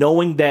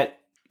 knowing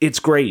that it's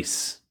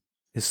grace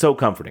is so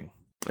comforting.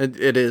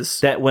 It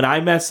is. That when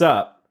I mess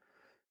up,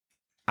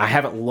 I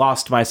haven't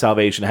lost my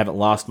salvation. I haven't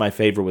lost my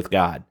favor with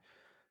God.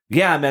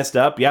 Yeah, I messed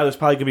up. Yeah, there's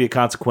probably going to be a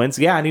consequence.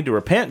 Yeah, I need to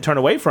repent and turn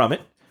away from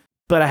it.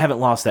 But I haven't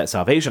lost that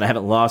salvation. I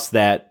haven't lost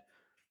that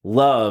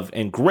love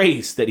and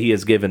grace that he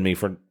has given me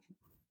for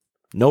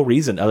no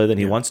reason other than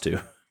he wants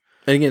to.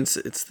 And again,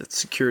 it's that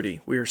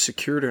security. We are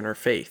secured in our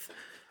faith.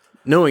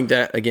 Knowing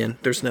that, again,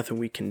 there's nothing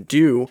we can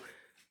do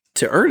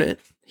to earn it.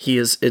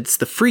 It's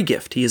the free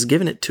gift. He has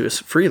given it to us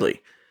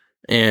freely.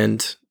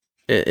 And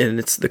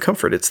it's the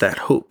comfort. It's that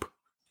hope,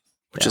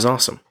 which is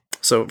awesome.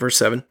 So verse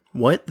 7,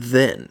 what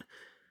then?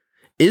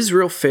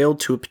 Israel failed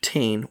to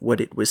obtain what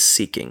it was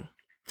seeking.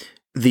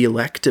 The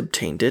elect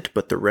obtained it,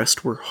 but the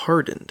rest were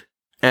hardened.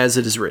 As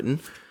it is written,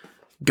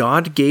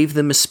 God gave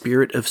them a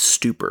spirit of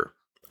stupor,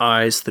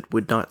 eyes that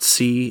would not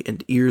see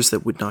and ears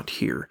that would not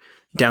hear,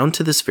 down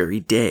to this very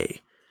day.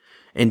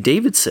 And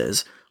David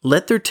says,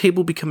 let their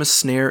table become a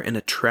snare and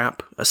a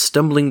trap, a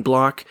stumbling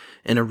block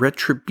and a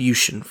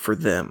retribution for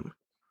them.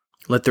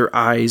 Let their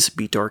eyes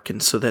be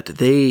darkened so that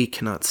they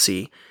cannot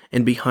see,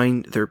 and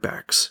behind their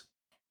backs,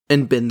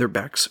 and bend their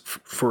backs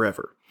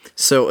forever.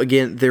 So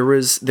again, there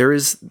is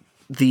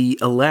the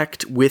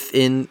elect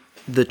within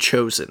the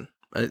chosen,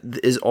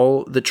 is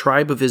all the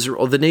tribe of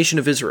Israel, the nation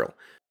of Israel.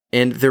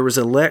 And there was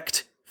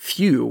elect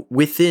few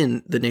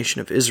within the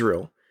nation of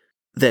Israel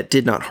that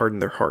did not harden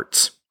their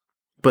hearts,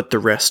 but the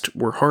rest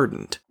were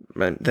hardened.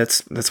 And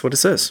that's what it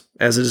says,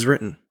 as it is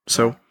written.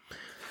 So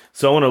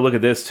So I want to look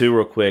at this too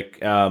real quick.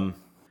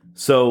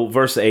 So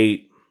verse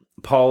 8,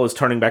 Paul is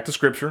turning back to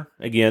Scripture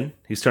again.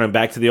 He's turning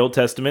back to the Old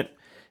Testament.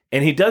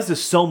 And he does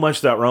this so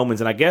much throughout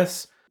Romans. And I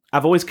guess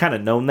I've always kind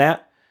of known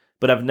that,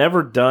 but I've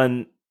never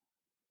done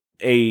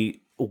a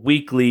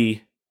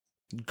weekly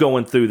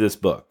going through this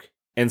book.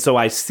 And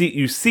so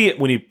you see it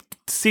when you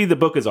see the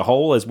book as a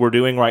whole, as we're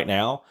doing right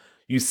now.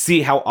 You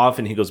see how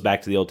often he goes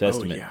back to the Old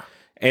Testament. Oh, yeah.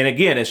 And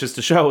again, it's just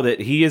to show that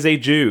he is a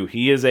Jew.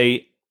 He is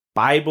a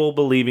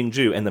Bible-believing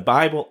Jew. And the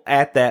Bible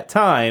at that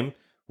time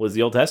was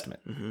the Old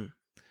Testament. Mm-hmm.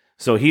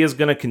 So he is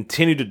going to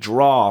continue to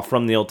draw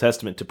from the Old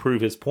Testament to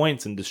prove his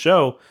points and to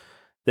show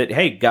that,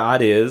 hey,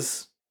 God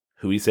is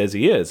who he says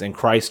he is, and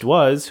Christ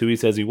was who he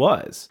says he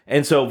was.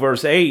 And so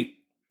verse 8,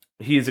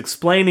 he is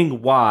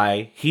explaining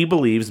why he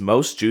believes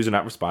most Jews are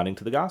not responding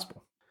to the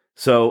gospel.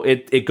 So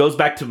it goes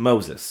back to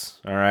Moses,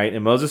 all right?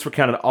 And Moses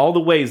recounted all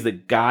the ways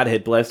that God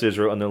had blessed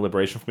Israel in their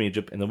liberation from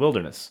Egypt in the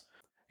wilderness.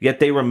 Yet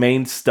they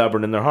remained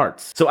stubborn in their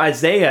hearts. So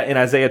Isaiah, in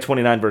Isaiah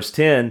 29, verse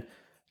 10,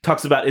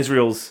 talks about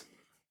Israel's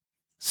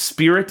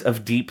spirit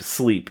of deep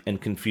sleep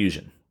and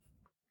confusion,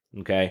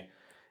 okay?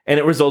 And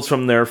it results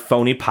from their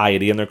phony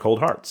piety and their cold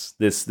hearts.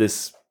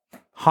 This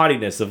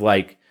haughtiness of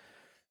like,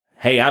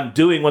 hey, I'm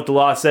doing what the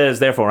law says,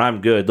 therefore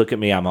I'm good. Look at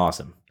me, I'm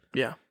awesome.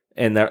 Yeah.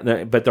 And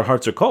but their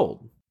hearts are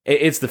cold.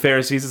 It's the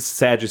Pharisees, it's the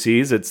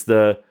Sadducees, it's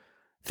the,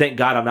 thank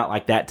God I'm not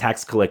like that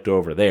tax collector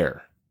over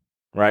there,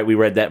 right? We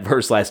read that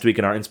verse last week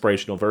in our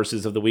inspirational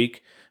verses of the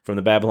week from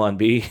the Babylon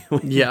Bee.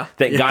 Yeah.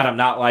 Thank God I'm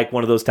not like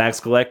one of those tax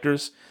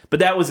collectors. But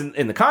that was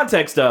in the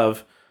context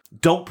of,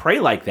 don't pray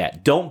like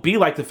that. Don't be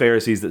like the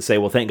Pharisees that say,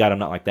 well, thank God I'm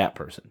not like that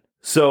person.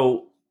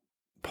 So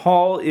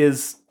Paul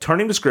is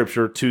turning to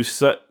Scripture to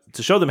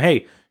show them,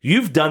 hey,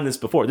 you've done this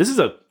before. This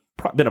has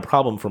been a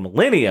problem for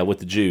millennia with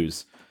the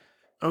Jews.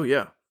 Oh,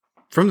 yeah.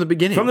 From the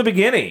beginning. From the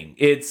beginning.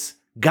 It's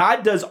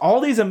God does all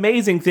these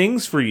amazing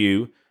things for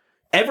you.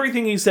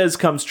 Everything he says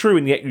comes true,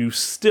 and yet you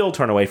still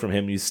turn away from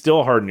him. You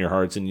still harden your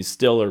hearts, and you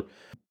still are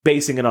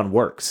basing it on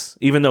works.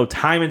 Even though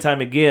time and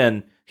time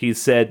again, he's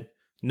said,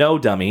 no,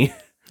 dummy.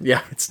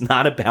 Yeah. It's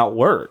not about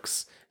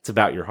works. It's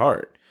about your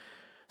heart.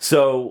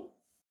 So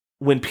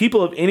when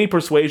people of any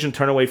persuasion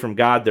turn away from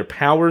God, their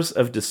powers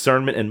of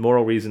discernment and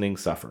moral reasoning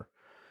suffer.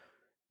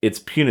 It's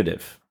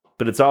punitive,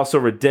 but it's also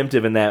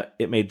redemptive in that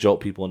it may jolt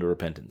people into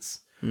repentance.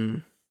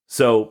 Mm.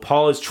 So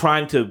Paul is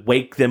trying to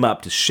wake them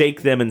up, to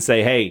shake them and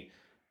say, hey,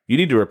 you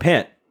need to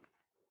repent.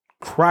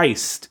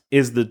 Christ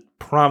is the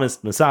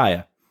promised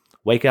Messiah.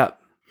 Wake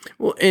up.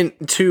 Well, and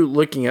two,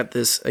 looking at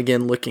this,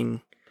 again,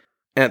 looking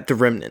at the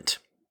remnant.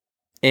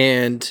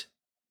 And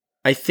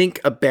I think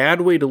a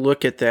bad way to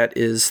look at that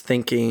is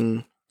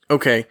thinking,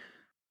 okay,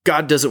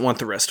 God doesn't want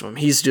the rest of them.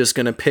 He's just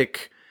going to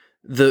pick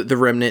the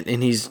remnant,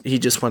 and he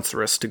just wants the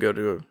rest to go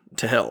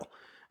to hell.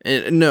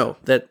 And no,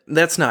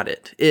 that's not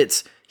it.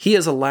 It's he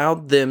has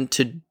allowed them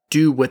to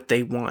do what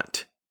they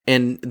want,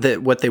 and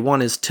that what they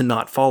want is to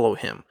not follow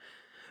him.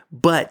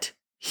 But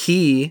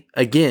he,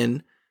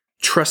 again,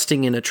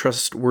 trusting in a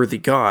trustworthy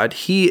God,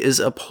 he is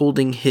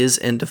upholding his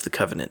end of the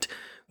covenant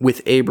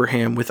with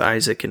Abraham, with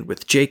Isaac, and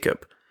with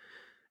Jacob.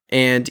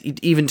 And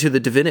even to the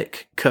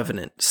Davidic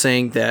covenant,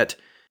 saying that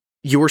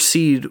your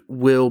seed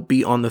will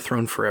be on the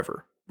throne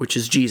forever, which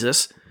is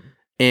Jesus.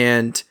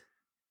 And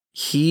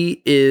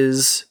he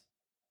is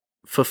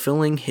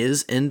fulfilling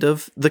his end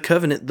of the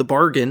covenant, the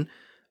bargain,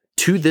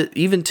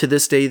 even to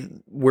this day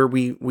where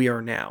we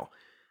are now.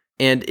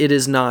 And it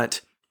is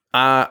not,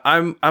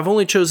 I've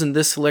only chosen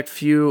this select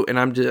few, and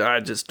I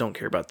just don't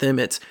care about them.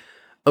 It's,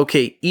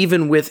 okay,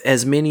 even with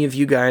as many of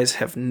you guys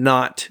have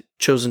not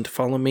chosen to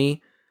follow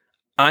me,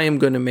 I am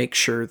going to make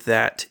sure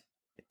that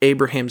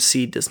Abraham's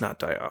seed does not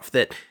die off,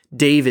 that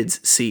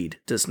David's seed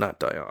does not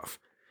die off.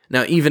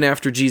 Now, even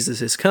after Jesus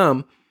has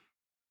come,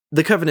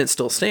 the covenant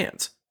still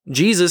stands.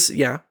 Jesus,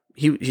 yeah,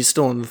 he's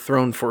still on the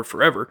throne for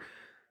forever,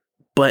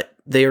 but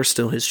they are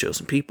still his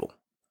chosen people.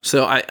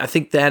 So I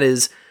think that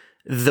is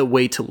the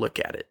way to look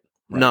at it.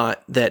 Right.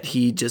 Not that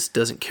he just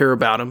doesn't care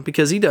about them,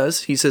 because he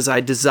does. He says, I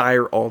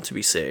desire all to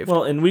be saved.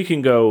 Well, and we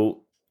can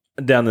go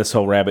down this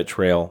whole rabbit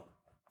trail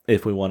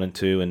if we wanted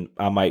to, and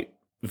I might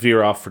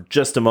veer off for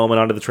just a moment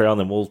onto the trail, and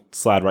then we'll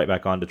slide right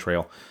back onto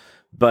trail.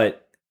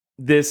 But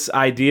this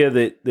idea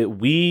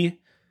that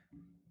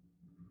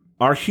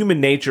our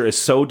human nature is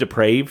so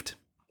depraved,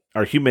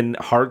 our human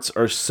hearts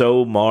are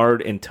so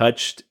marred and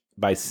touched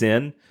by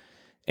sin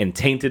and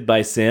tainted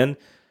by sin,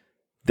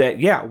 that,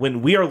 yeah,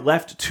 when we are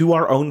left to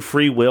our own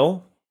free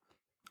will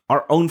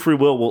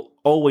will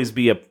always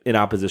be in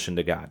opposition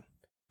to God.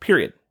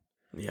 Period.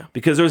 Yeah.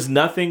 Because there's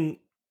nothing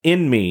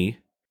in me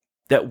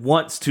that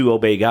wants to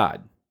obey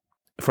God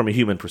from a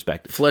human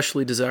perspective.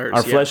 Fleshly desires.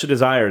 Our fleshly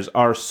desires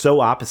are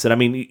so opposite. I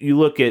mean, you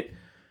look at,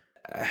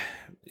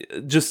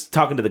 just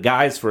talking to the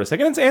guys for a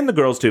second, and the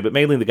girls too, but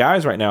mainly the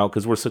guys right now,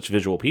 because we're such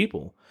visual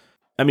people.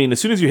 I mean, as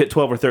soon as you hit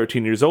 12 or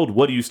 13 years old,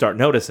 what do you start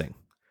noticing?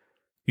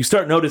 You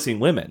start noticing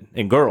women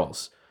and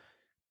girls.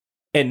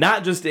 And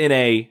not just in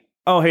a,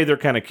 oh, hey, they're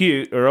kind of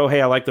cute, or, oh,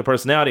 hey, I like their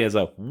personality. As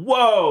a,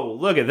 whoa,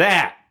 look at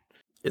that.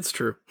 It's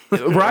true.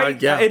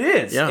 Right? Yeah. It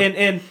is. Yeah.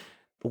 And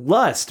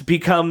lust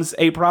becomes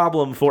a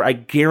problem for, I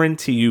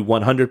guarantee you,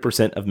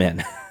 100% of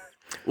men.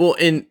 Well,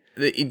 in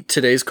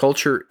today's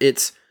culture,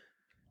 it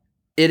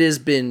has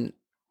been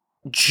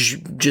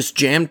just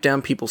jammed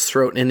down people's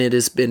throat, and it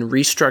has been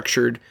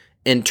restructured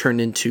and turned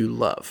into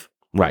love.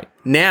 Right.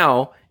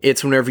 Now,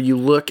 it's whenever you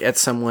look at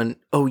someone,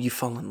 oh, you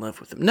fall in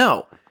love with them.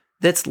 No,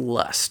 that's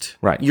lust.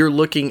 Right. You're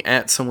looking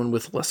at someone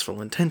with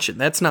lustful intention.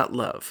 That's not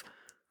love.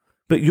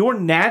 But your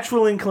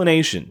natural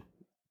inclination,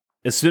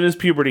 as soon as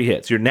puberty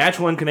hits, your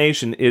natural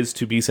inclination is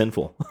to be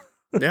sinful.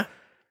 Yeah.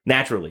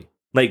 Naturally.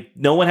 Like,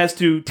 no one has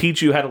to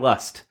teach you how to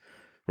lust,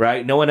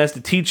 right? No one has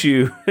to teach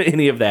you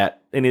any of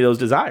those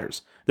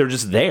desires. They're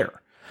just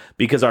there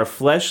because our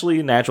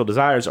fleshly natural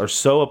desires are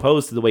so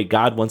opposed to the way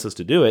God wants us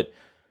to do it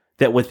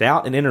that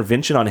without an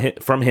intervention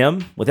from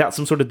him, without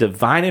some sort of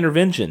divine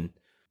intervention,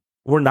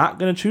 we're not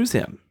going to choose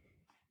him.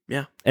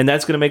 Yeah. And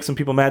that's going to make some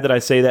people mad that I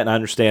say that, and I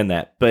understand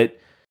that. But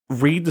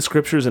read the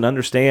scriptures and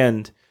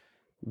understand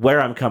where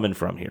I'm coming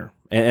from here.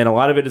 And a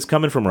lot of it is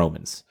coming from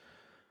Romans.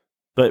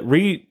 But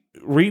read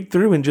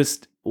through and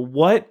just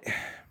I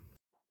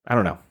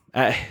don't know.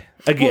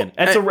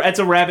 That's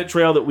a rabbit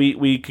trail that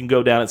we can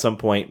go down at some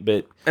point.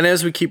 But and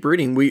as we keep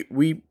reading,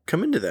 we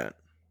come into that.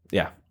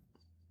 Yeah.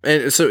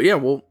 And so, yeah,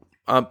 we'll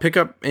pick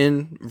up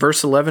in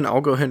verse 11.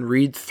 I'll go ahead and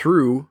read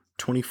through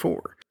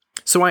 24.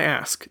 So I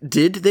ask,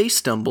 did they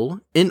stumble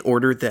in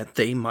order that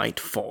they might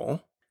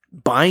fall?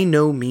 By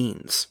no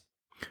means.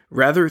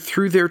 Rather,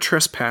 through their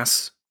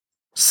trespass,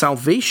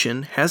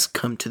 salvation has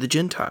come to the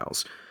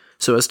Gentiles,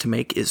 so as to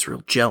make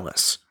Israel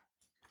jealous.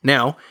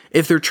 Now,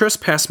 if their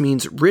trespass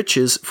means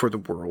riches for the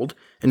world,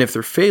 and if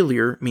their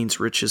failure means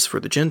riches for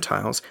the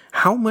Gentiles,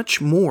 how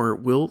much more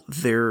will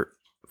their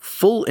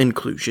full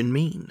inclusion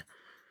mean?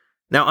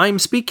 Now I am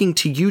speaking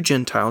to you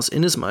Gentiles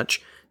inasmuch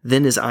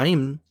then as I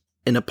am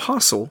an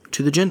apostle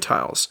to the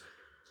Gentiles.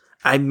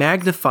 I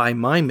magnify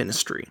my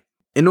ministry,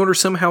 in order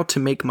somehow to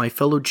make my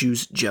fellow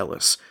Jews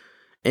jealous,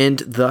 and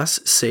thus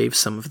save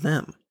some of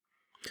them.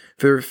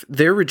 For if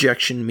their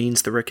rejection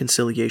means the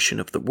reconciliation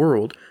of the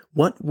world,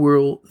 what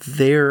will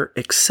their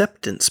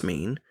acceptance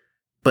mean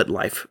but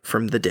life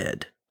from the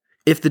dead?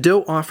 If the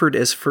dough offered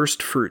as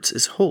first fruits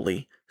is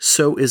holy,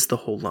 so is the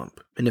whole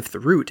lump, and if the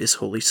root is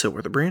holy, so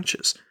are the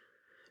branches.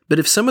 But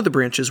if some of the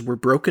branches were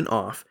broken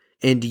off,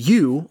 and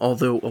you,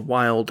 although a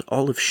wild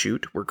olive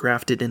shoot, were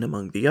grafted in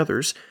among the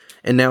others,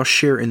 and now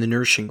share in the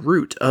nourishing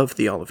root of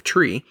the olive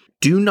tree,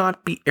 do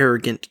not be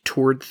arrogant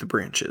toward the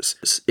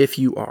branches. If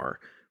you are,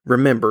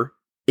 remember,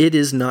 it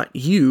is not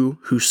you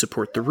who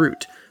support the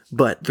root,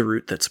 but the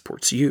root that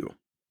supports you.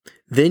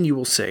 Then you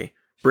will say,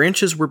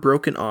 branches were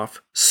broken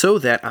off so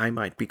that I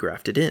might be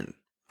grafted in.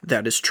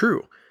 That is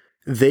true.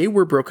 They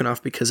were broken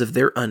off because of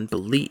their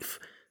unbelief,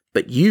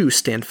 but you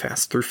stand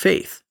fast through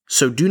faith.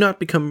 So do not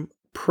become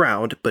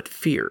proud, but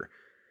fear.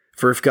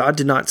 For if God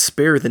did not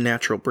spare the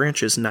natural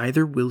branches,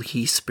 neither will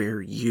he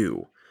spare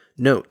you.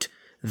 Note,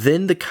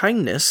 then the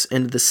kindness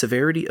and the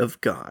severity of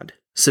God.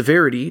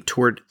 Severity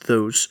toward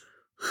those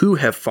who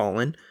have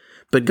fallen,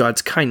 but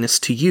God's kindness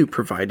to you,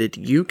 provided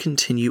you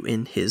continue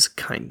in his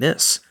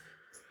kindness.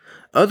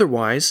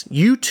 Otherwise,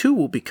 you too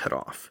will be cut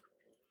off.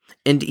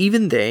 And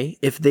even they,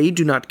 if they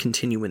do not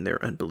continue in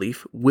their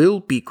unbelief, will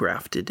be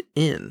grafted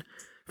in.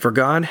 For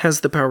God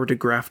has the power to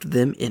graft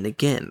them in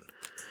again.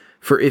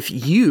 For if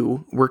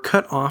you were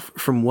cut off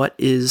from what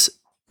is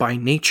by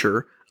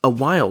nature a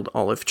wild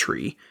olive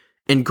tree,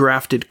 and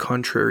grafted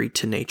contrary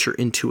to nature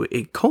into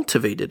a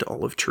cultivated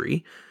olive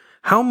tree,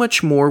 how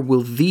much more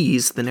will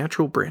these, the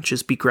natural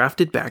branches, be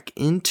grafted back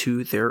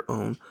into their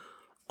own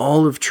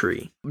olive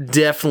tree?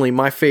 Definitely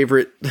my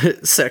favorite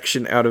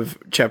section out of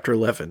chapter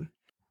 11,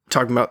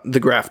 talking about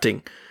the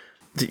grafting.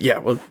 Yeah,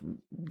 well,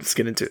 let's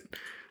get into it.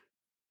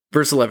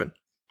 Verse 11.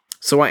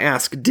 So I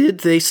ask,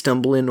 did they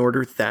stumble in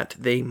order that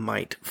they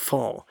might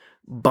fall?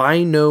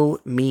 By no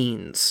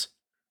means.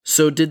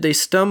 So did they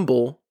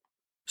stumble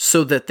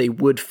so that they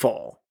would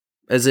fall?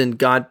 As in,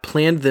 God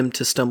planned them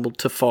to stumble,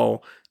 to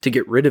fall, to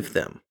get rid of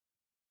them.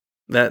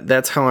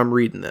 That's how I'm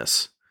reading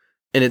this.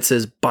 And it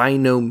says, by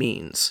no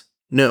means.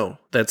 No,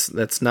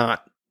 that's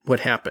not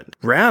what happened.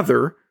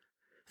 Rather,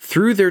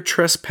 through their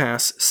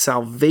trespass,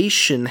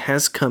 salvation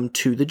has come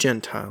to the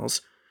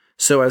Gentiles,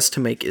 so as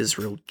to make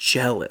Israel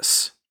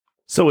jealous.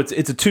 So it's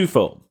a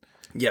twofold.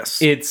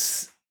 Yes.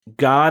 It's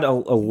God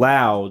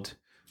allowed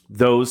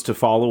those to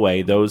fall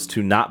away, those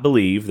to not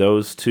believe,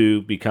 those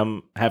to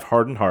have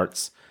hardened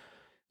hearts,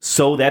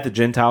 so that the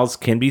Gentiles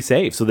can be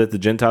saved, so that the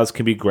Gentiles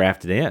can be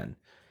grafted in.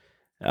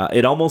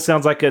 It almost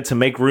sounds like to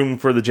make room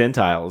for the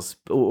Gentiles,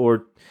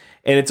 and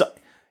it's,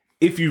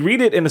 if you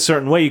read it in a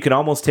certain way, you can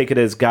almost take it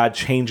as God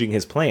changing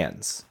his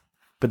plans,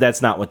 but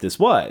that's not what this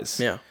was.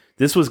 Yeah.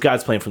 This was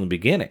God's plan from the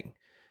beginning.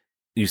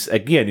 You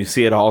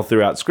see it all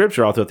throughout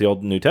Scripture, all throughout the Old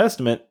and New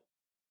Testament.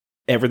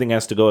 Everything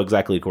has to go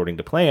exactly according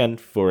to plan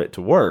for it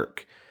to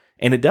work,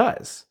 and it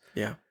does.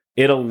 Yeah,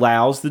 it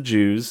allows the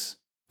Jews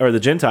or the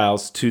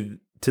Gentiles to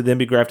then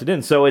be grafted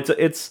in. So it's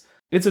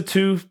a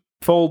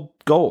twofold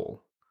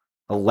goal: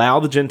 allow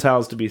the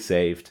Gentiles to be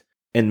saved,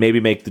 and maybe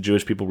make the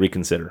Jewish people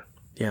reconsider.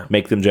 Yeah.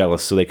 make them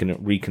jealous so they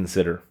can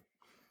reconsider.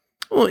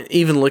 Well,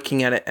 even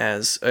looking at it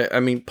as,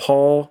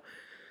 Paul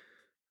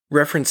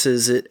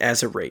references it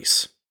as a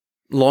race.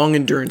 Long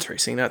endurance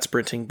racing, not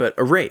sprinting, but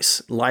a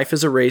race. Life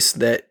is a race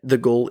that the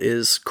goal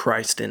is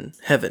Christ in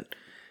heaven.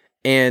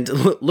 And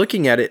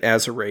looking at it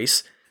as a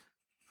race,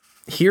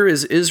 here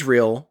is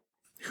Israel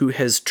who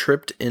has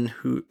tripped and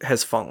who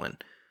has fallen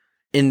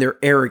in their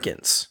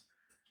arrogance.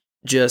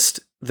 Just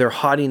their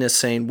haughtiness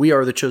saying, we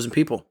are the chosen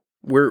people.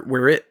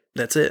 We're it.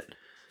 That's it.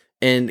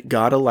 And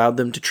God allowed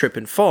them to trip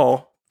and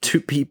fall to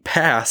be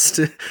passed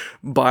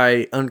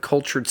by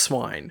uncultured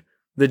swine,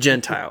 the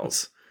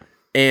Gentiles.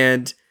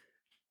 And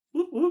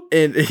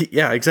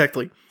yeah,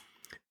 exactly.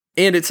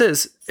 And it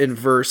says in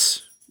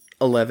verse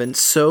 11,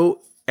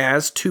 so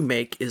as to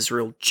make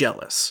Israel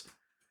jealous.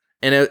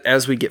 And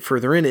as we get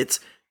further in, it's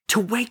to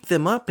wake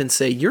them up and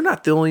say, you're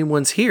not the only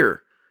ones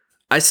here.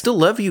 I still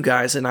love you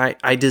guys, and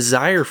I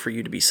desire for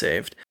you to be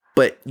saved.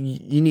 But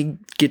you need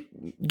to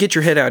get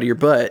your head out of your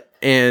butt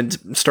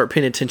and start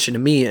paying attention to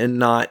me and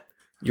not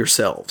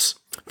yourselves.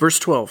 Verse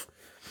 12.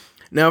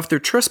 Now, if their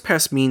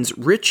trespass means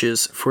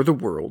riches for the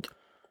world,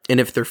 and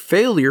if their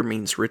failure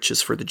means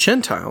riches for the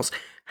Gentiles,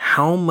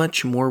 how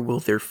much more will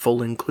their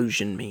full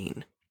inclusion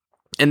mean?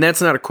 And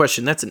that's not a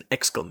question, that's an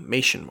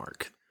exclamation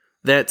mark.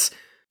 That's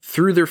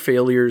through their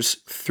failures,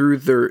 through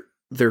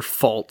their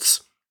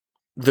faults,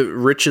 the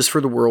riches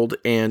for the world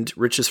and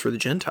riches for the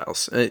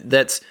Gentiles.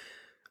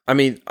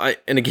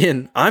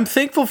 I'm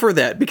thankful for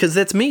that because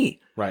that's me.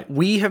 Right.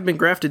 We have been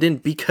grafted in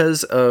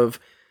because of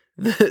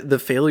the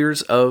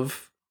failures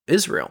of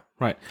Israel.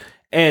 Right.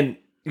 And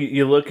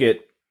you look at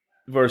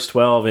verse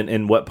 12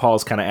 and what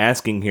Paul's kind of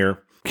asking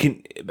here.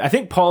 I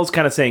think Paul's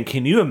kind of saying,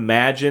 can you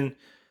imagine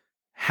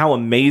how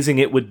amazing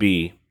it would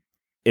be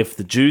if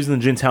the Jews and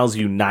the Gentiles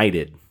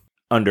united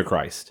under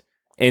Christ?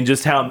 And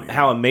just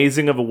how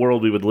amazing of a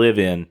world we would live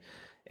in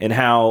and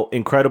how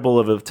incredible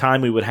of a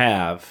time we would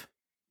have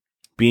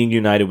being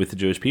united with the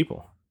Jewish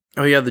people.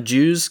 Oh yeah, the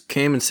Jews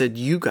came and said,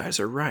 you guys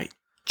are right.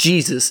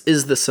 Jesus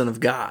is the Son of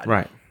God.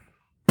 Right.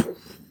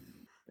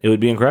 It would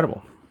be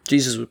incredible.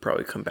 Jesus would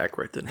probably come back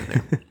right then and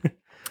there.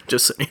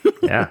 Just saying.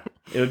 Yeah,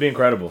 it would be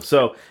incredible.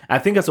 So I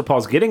think that's what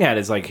Paul's getting at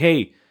is like,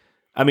 hey,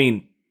 I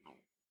mean,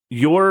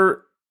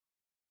 your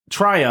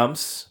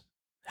triumphs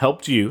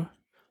helped you.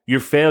 Your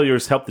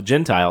failures helped the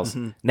Gentiles.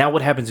 Mm-hmm. Now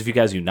what happens if you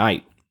guys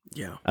unite?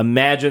 Yeah.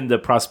 Imagine the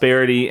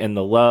prosperity and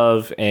the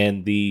love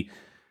and the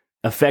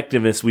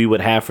effectiveness we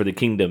would have for the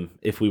kingdom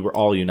if we were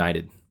all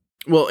united.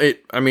 Well,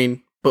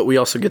 but we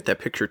also get that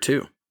picture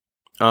too.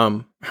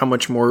 How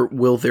much more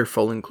will their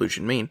full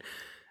inclusion mean?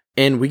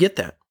 And we get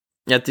that.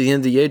 At the end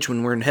of the age,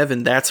 when we're in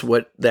heaven, that's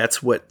what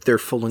their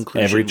full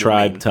inclusion Every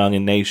tribe, mean. tongue,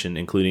 and nation,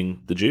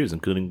 including the Jews,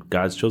 including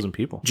God's chosen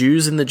people.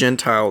 Jews and the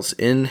Gentiles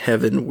in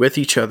heaven with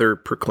each other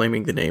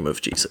proclaiming the name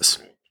of Jesus.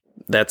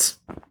 That's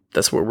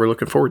what we're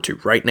looking forward to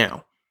right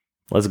now.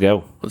 Let's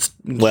go.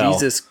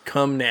 Jesus,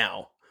 come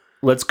now.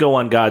 Let's go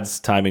on God's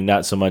timing,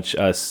 not so much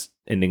us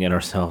ending it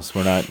ourselves.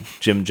 We're not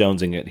Jim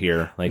Jonesing it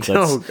here. Like,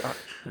 let's. Oh, God.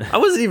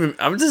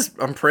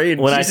 I'm praying.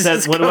 When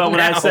Jesus,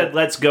 I said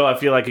let's go, I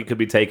feel like it could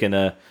be taken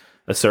a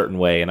certain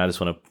way, and I just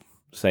want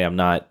to say I'm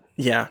not.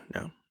 Yeah,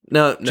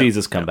 no.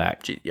 Jesus, come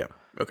back. Yeah.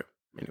 Okay.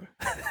 Anyway,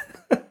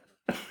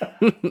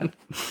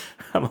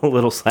 I'm a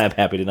little slap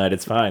happy tonight.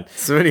 It's fine.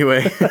 So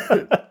anyway,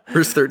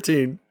 verse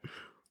 13.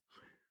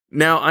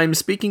 Now I'm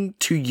speaking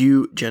to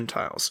you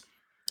Gentiles,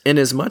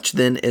 inasmuch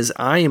then as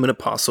I am an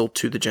apostle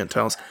to the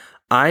Gentiles,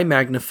 I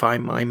magnify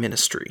my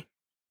ministry,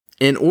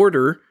 in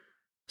order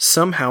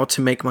somehow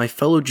to make my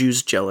fellow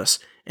Jews jealous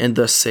and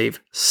thus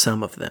save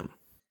some of them.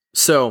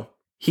 So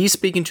he's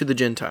speaking to the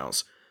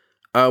Gentiles.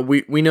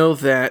 We know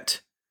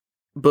that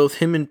both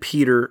him and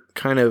Peter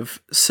kind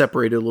of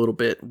separated a little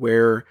bit,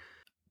 where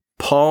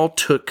Paul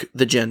took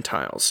the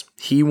Gentiles.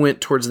 He went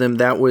towards them.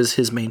 That was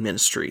his main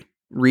ministry,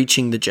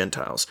 reaching the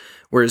Gentiles,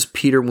 whereas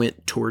Peter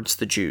went towards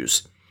the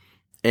Jews.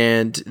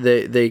 And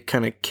they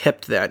kind of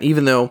kept that,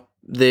 even though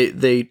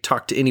they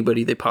talked to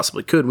anybody they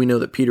possibly could. We know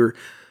that Peter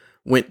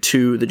went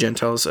to the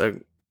Gentiles,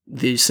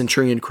 the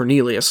centurion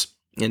Cornelius,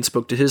 and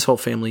spoke to his whole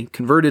family,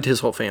 converted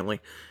his whole family.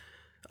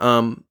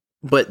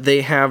 But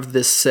they have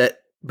this set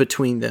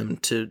between them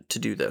to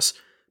do this.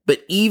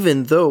 But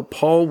even though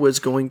Paul was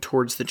going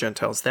towards the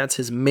Gentiles, that's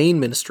his main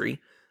ministry,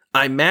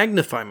 I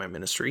magnify my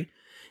ministry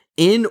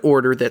in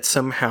order that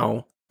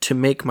somehow to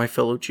make my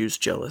fellow Jews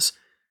jealous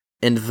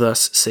and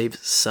thus save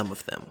some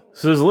of them.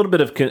 So there's a little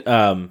bit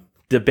of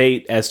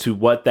debate as to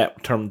what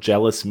that term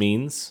jealous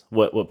means,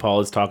 what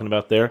Paul is talking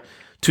about there.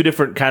 Two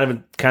different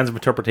kinds of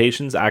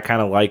interpretations. I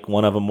kind of like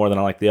one of them more than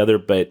I like the other,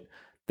 but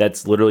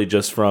that's literally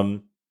just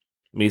from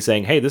me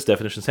saying, hey, this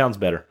definition sounds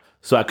better.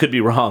 So I could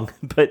be wrong,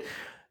 but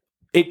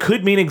it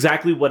could mean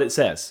exactly what it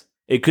says.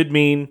 It could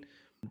mean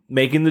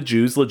making the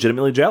Jews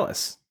legitimately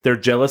jealous. They're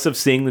jealous of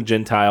seeing the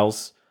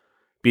Gentiles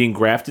being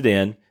grafted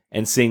in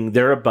and seeing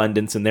their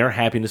abundance and their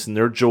happiness and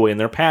their joy and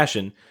their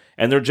passion.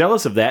 And they're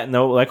jealous of that. And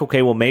they're like,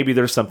 okay, well, maybe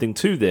there's something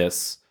to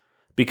this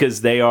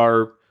because they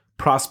are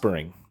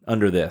prospering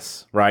under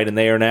this, right? And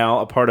they are now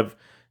a part of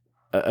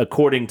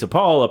according to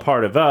Paul, a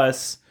part of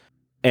us,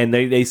 and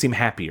they seem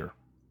happier,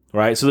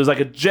 right? So there's like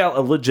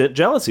a legit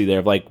jealousy there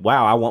of like,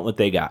 wow, I want what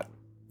they got.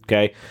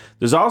 Okay.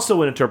 There's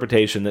also an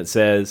interpretation that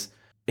says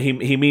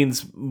he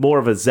means more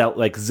of a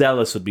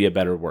zealous would be a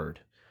better word,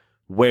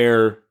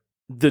 where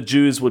the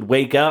Jews would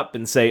wake up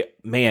and say,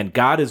 man,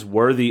 God is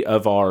worthy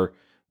of our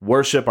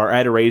worship, our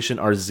adoration,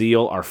 our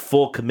zeal, our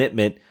full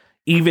commitment,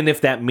 even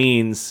if that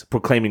means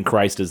proclaiming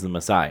Christ as the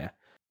Messiah.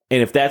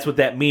 And if that's what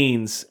that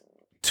means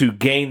to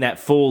gain that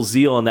full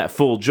zeal and that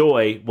full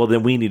joy, well,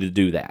 then we need to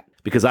do that.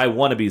 Because I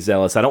want to be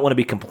zealous. I don't want to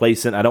be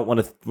complacent. I don't want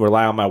to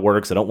rely on my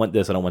works. I don't want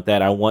this. I don't want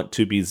that. I want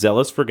to be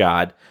zealous for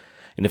God.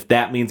 And if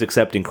that means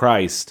accepting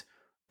Christ,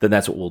 then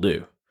that's what we'll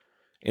do.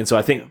 And so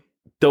I think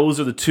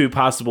those are the two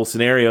possible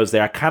scenarios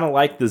there. I kind of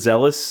like the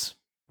zealous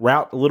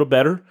route a little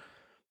better.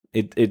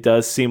 It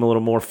does seem a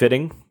little more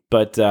fitting.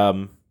 But,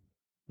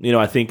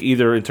 I think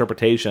either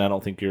interpretation, I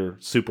don't think you're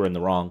super in the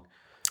wrong.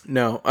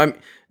 No,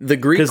 the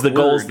Greek word... Because the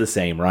goal's the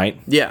same,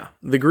 right? Yeah.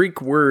 The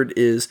Greek word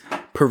is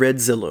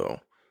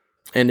peredzelo.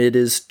 And it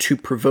is to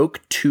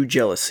provoke to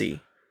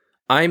jealousy.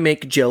 I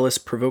make jealous,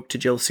 provoke to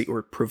jealousy,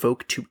 or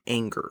provoke to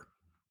anger.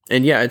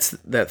 And yeah, it's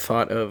that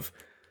thought of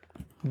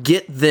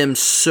get them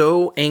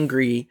so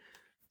angry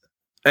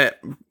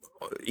at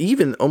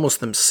even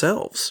almost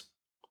themselves.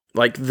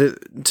 Like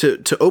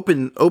to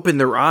open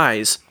their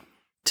eyes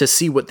to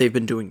see what they've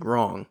been doing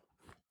wrong.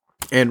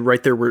 And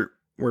right there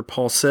where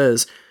Paul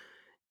says,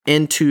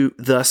 and to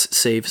thus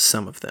save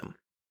some of them.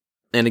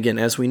 And again,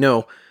 as we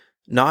know,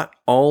 not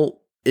all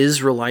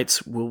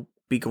Israelites will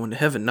be going to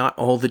heaven. Not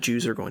all the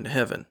Jews are going to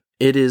heaven.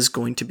 It is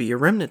going to be a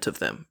remnant of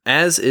them,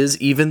 as is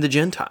even the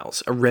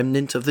Gentiles, a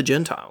remnant of the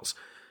Gentiles.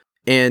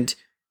 And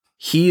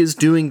he is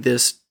doing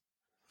this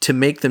to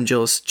make them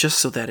jealous just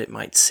so that it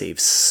might save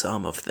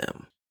some of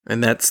them.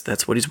 And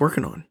that's what he's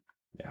working on.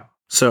 Yeah.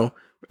 So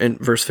in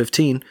verse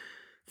 15,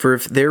 for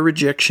if their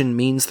rejection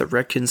means the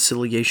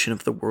reconciliation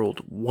of the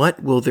world,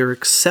 what will their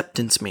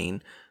acceptance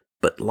mean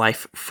but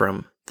life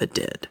from the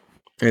dead?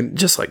 And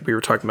just like we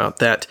were talking about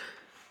that,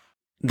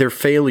 their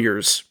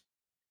failures,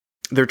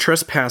 their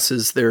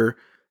trespasses, are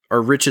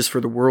riches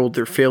for the world.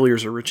 Their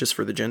failures are riches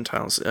for the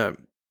Gentiles.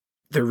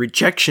 Their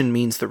rejection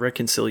means the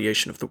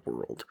reconciliation of the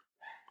world.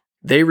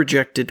 They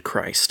rejected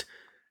Christ,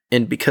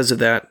 and because of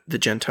that, the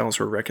Gentiles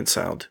were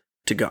reconciled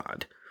to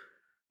God.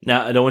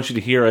 Now, I don't want you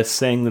to hear us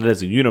saying that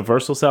as a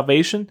universal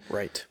salvation.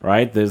 Right.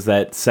 Right? There's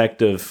that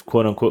sect of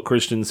quote-unquote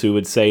Christians who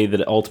would say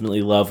that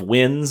ultimately love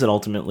wins, and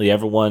ultimately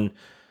everyone,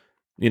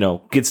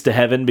 gets to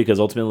heaven because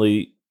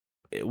ultimately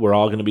we're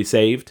all going to be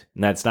saved.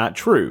 And that's not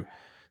true.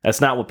 That's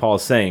not what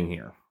Paul's saying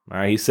here. All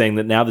right? He's saying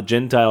that now the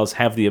Gentiles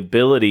have the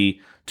ability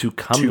to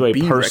come to a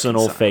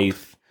personal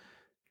faith.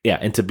 Yeah,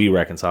 and to be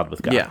reconciled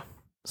with God. Yeah.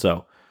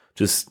 So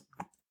just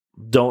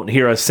don't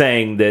hear us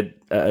saying that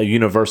a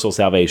universal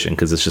salvation,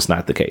 because it's just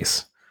not the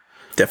case.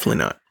 Definitely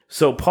not.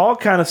 So Paul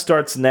kind of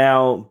starts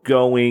now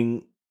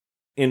going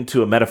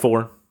into a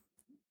metaphor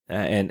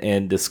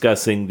and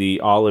discussing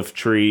the olive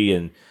tree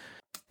and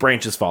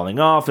branches falling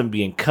off and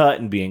being cut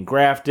and being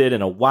grafted,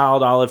 and a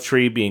wild olive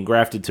tree being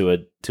grafted to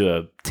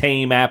a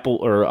tame apple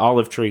or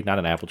olive tree, not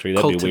an apple tree.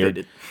 That'd be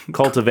weird.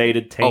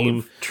 Cultivated, tame,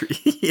 olive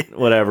tree.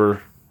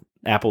 whatever.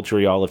 Apple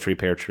tree, olive tree,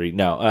 pear tree.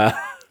 No,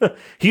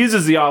 he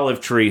uses the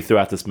olive tree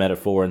throughout this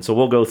metaphor, and so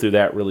we'll go through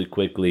that really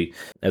quickly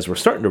as we're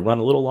starting to run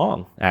a little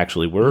long.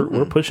 Actually,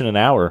 we're pushing an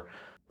hour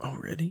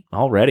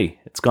already.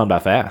 It's gone by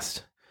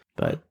fast,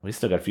 but we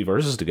still got a few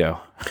verses to go.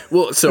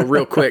 Well, so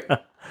real quick,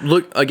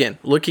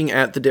 looking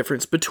at the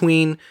difference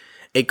between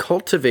a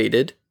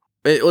cultivated,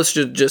 let's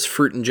just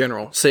fruit in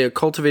general. Say a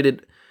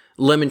cultivated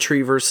lemon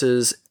tree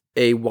versus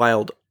a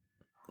wild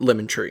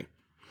lemon tree.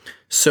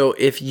 So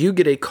if you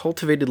get a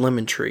cultivated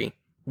lemon tree,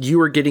 you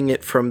are getting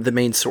it from the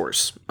main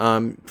source,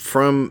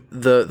 from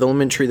the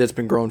lemon tree that's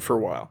been growing for a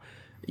while.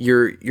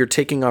 You're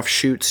taking off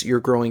shoots, you're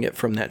growing it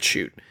from that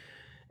shoot.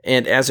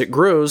 And as it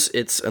grows,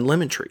 it's a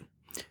lemon tree.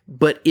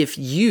 But if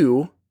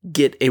you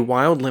get a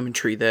wild lemon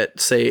tree that,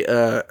 say,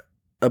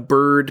 a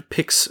bird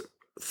picks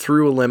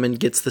through a lemon,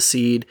 gets the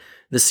seed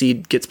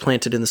gets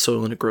planted in the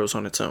soil and it grows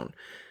on its own.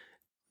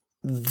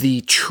 The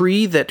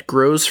tree that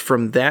grows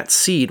from that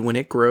seed, when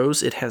it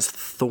grows, it has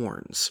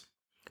thorns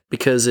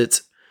because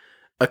it's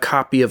a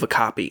copy of a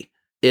copy.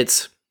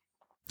 It's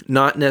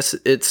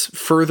it's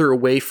further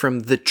away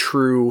from the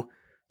true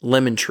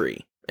lemon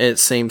tree. And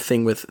it's same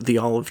thing with the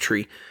olive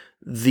tree.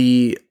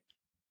 The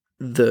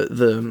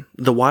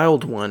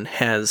wild one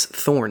has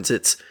thorns.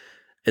 It's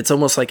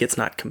almost like it's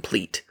not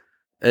complete,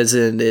 as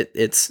in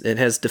it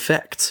has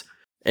defects.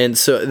 And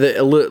so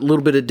a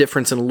little bit of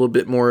difference and a little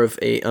bit more of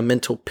a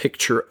mental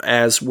picture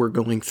as we're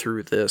going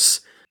through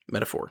this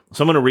metaphor.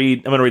 So I'm going to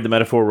read the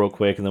metaphor real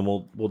quick, and then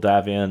we'll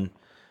dive in.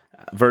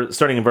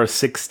 Starting in verse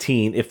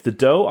 16, if the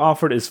dough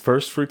offered as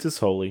first fruits is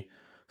holy,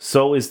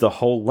 so is the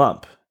whole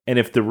lump. And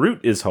if the root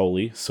is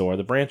holy, so are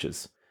the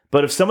branches.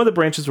 But if some of the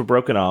branches were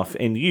broken off,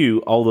 and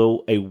you,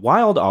 although a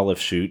wild olive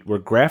shoot, were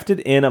grafted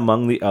in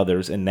among the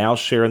others, and now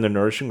share in the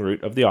nourishing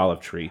root of the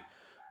olive tree,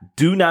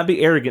 do not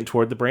be arrogant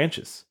toward the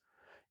branches.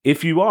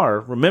 If you are,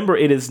 remember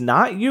it is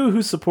not you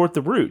who support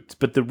the root,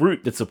 but the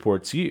root that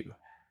supports you.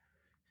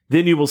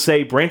 Then you will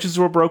say, branches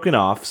were broken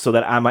off so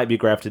that I might be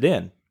grafted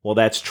in. Well,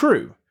 that's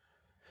true.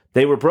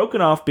 They were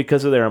broken off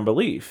because of their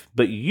unbelief,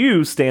 but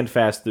you stand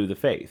fast through the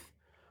faith.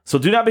 So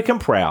do not become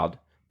proud,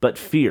 but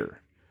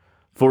fear.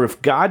 For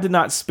if God did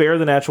not spare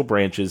the natural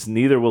branches,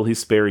 neither will he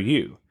spare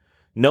you.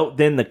 Note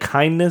then the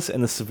kindness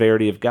and the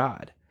severity of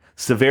God.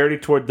 Severity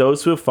toward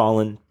those who have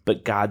fallen,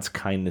 but God's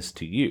kindness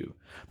to you,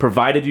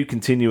 provided you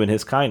continue in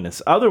his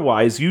kindness.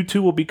 Otherwise, you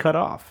too will be cut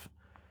off.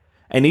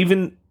 And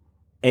even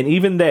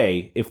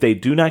they, if they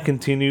do not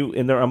continue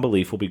in their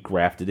unbelief, will be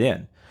grafted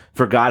in.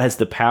 For God has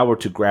the power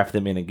to graft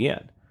them in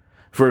again.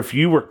 For if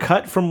you were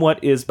cut from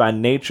what is by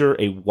nature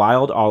a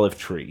wild olive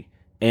tree,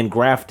 and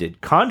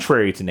grafted,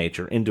 contrary to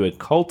nature, into a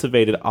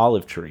cultivated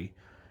olive tree,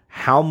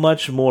 how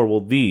much more will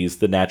these,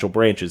 the natural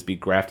branches, be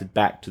grafted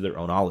back to their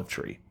own olive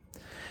tree?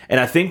 And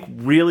I think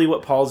really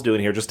what Paul's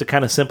doing here, just to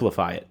kind of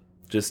simplify it,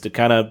 just to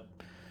kind of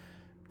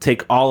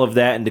take all of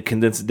that and to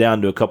condense it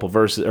down to a couple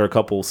verses or a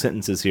couple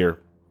sentences here,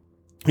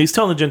 he's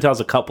telling the Gentiles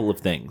a couple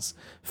of things.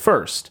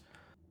 First,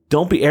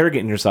 don't be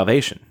arrogant in your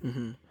salvation.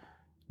 Mm-hmm.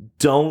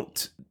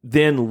 Don't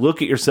then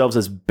look at yourselves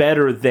as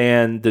better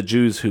than the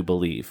Jews who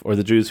believe or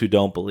the Jews who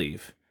don't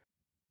believe.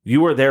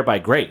 You are there by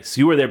grace.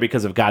 You are there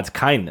because of God's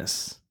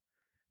kindness.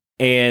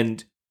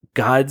 And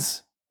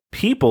God's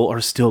people are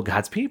still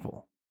God's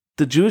people.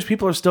 The Jewish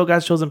people are still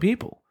God's chosen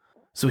people.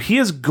 So he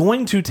is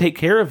going to take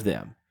care of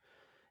them.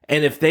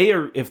 And if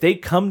they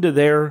come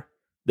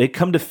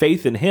to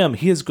faith in him,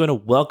 he is going to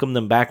welcome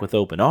them back with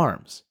open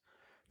arms,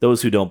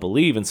 those who don't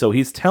believe. And so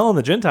he's telling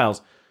the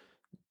Gentiles,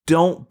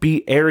 don't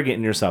be arrogant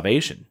in your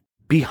salvation.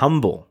 Be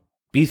humble.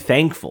 Be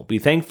thankful. Be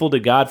thankful to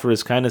God for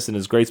his kindness and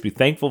his grace. Be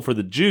thankful for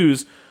the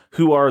Jews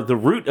who are the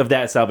root of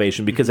that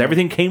salvation because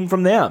everything came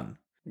from them.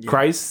 Yeah.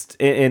 Christ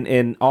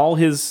and all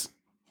his,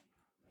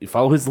 you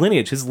follow his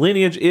lineage. His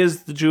lineage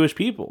is the Jewish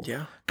people.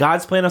 Yeah.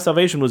 God's plan of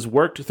salvation was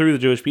worked through the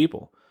Jewish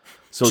people.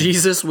 So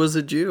Jesus was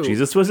a Jew.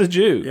 Jesus was a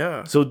Jew.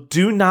 Yeah. So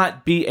do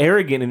not be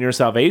arrogant in your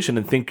salvation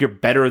and think you're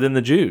better than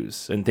the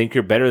Jews and think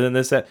you're better than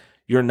this, that.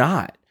 You're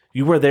not.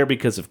 You are there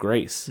because of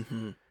grace.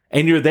 Mm-hmm.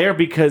 And you're there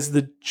because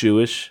the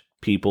Jewish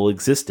people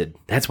existed.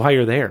 That's why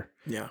you're there.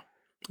 Yeah.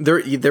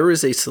 There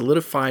is a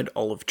solidified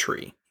olive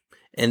tree,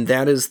 and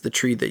that is the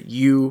tree that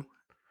you,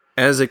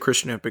 as a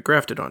Christian, have been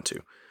grafted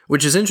onto,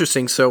 which is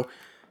interesting. So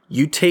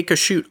you take a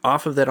shoot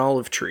off of that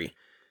olive tree,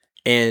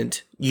 and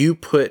you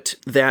put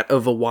that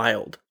of a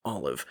wild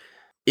olive.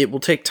 It will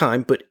take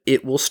time, but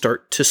it will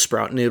start to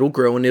sprout, and it'll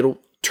grow, and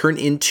it'll turn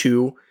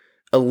into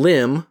a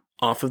limb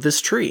off of this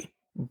tree.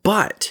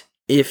 But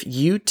if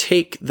you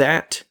take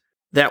that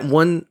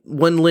one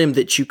limb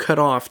that you cut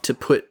off to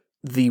put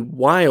the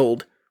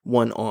wild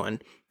one on,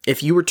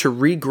 if you were to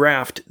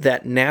regraft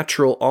that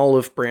natural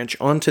olive branch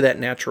onto that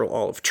natural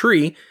olive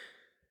tree,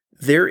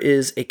 there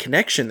is a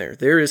connection there.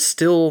 There is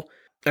still,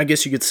 I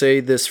guess you could say,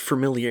 this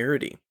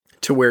familiarity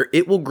to where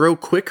it will grow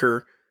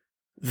quicker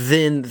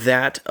than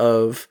that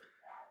of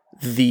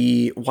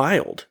the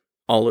wild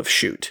olive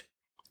shoot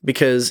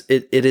because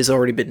it has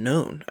already been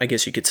known, I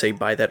guess you could say,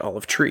 by that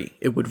olive tree.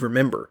 It would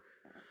remember.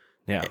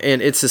 Yeah.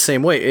 And it's the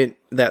same way.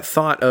 That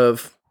thought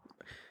of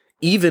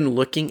even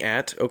looking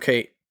at,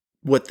 okay,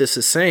 what this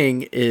is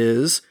saying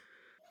is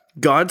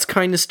God's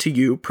kindness to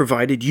you,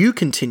 provided you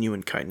continue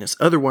in kindness.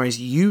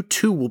 Otherwise, you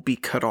too will be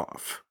cut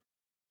off.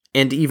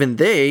 And even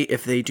they,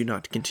 if they do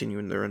not continue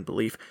in their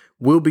unbelief,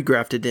 will be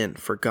grafted in,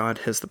 for God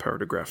has the power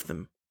to graft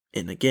them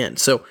in again.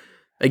 So,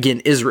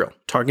 again, Israel,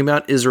 talking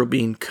about Israel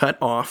being cut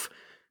off,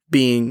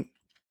 being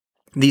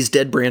these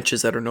dead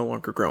branches that are no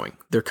longer growing.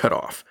 They're cut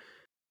off.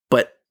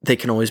 But they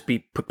can always be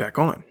put back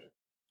on.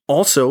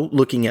 Also,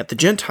 looking at the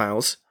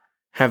Gentiles,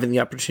 having the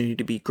opportunity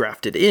to be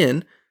grafted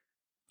in,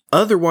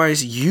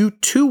 otherwise you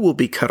too will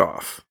be cut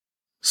off.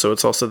 So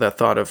it's also that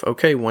thought of,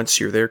 okay, once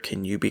you're there,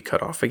 can you be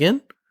cut off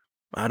again?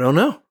 I don't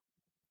know.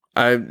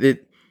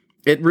 It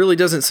really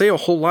doesn't say a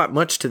whole lot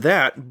much to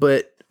that,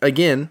 but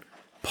again,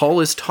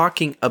 Paul is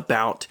talking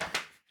about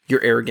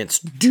your arrogance.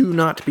 Do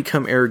not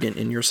become arrogant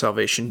in your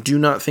salvation. Do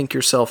not think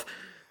yourself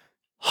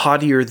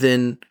haughtier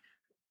than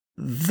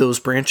those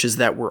branches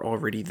that were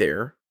already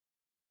there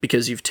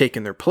because you've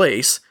taken their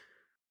place.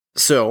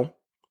 So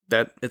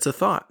that it's a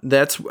thought.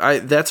 That's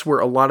where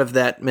a lot of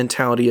that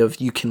mentality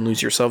of you can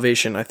lose your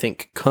salvation, I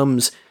think,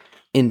 comes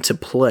into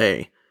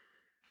play.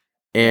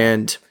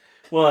 And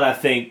I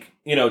think,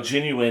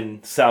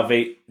 genuine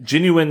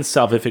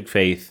salvific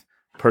faith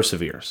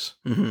perseveres.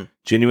 Mm-hmm.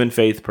 Genuine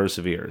faith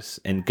perseveres,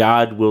 and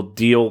God will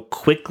deal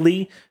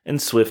quickly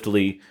and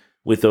swiftly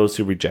with those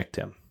who reject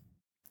him.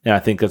 And I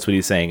think that's what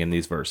he's saying in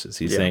these verses.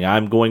 He's saying,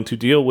 I'm going to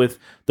deal with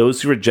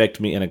those who reject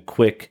me in a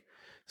quick,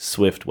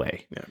 swift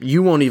way. Yeah.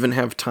 You won't even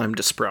have time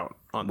to sprout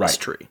on this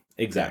tree.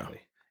 Exactly.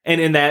 Yeah.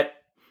 And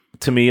that,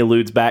 to me,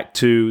 alludes back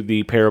to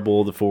the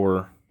parable of the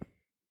four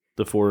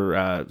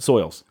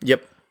soils.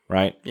 Yep.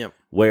 Right? Yep.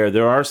 Where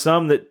there are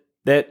some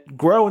that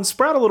grow and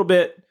sprout a little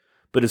bit,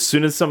 but as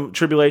soon as some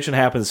tribulation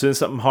happens, as soon as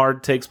something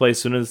hard takes place,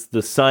 as soon as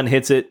the sun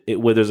hits it,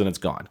 it withers and it's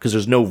gone. Because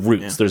there's no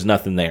roots. Yeah. There's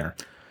nothing there.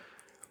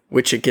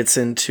 which it gets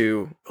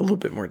into a little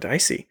bit more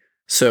dicey.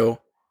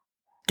 So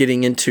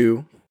getting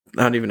into,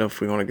 I don't even know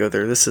if we want to go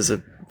there. This is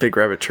a big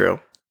rabbit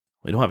trail.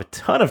 We don't have a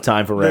ton of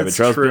time for rabbit That's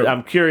trails, true. but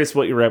I'm curious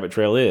what your rabbit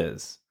trail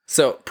is.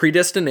 So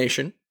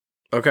predestination.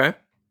 Okay.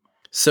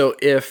 So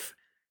if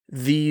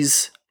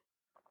these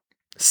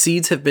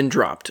seeds have been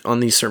dropped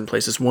on these certain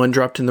places, one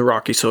dropped in the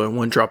rocky soil,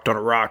 one dropped on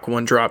a rock,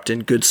 one dropped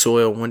in good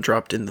soil, one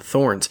dropped in the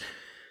thorns,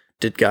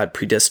 did God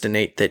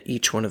predestinate that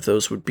each one of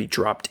those would be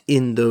dropped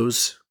in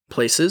those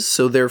places?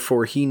 So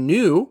therefore he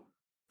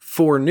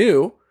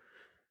foreknew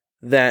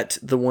that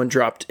the one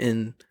dropped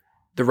in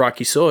the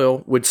rocky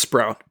soil would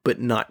sprout but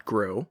not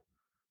grow.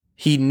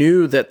 He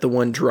knew that the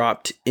one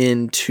dropped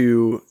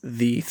into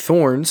the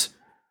thorns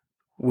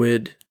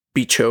would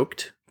be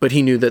choked, but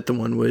he knew that the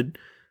one would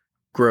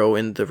grow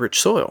in the rich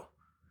soil.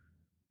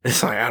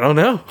 It's like, I don't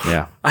know.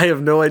 Yeah. I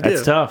have no idea.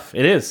 That's tough.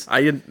 It is.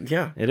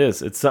 Yeah. It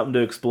is. It's something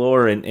to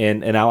explore,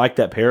 and I like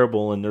that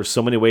parable, and there's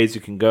so many ways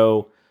you can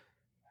go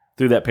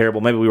through that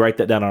parable. Maybe we write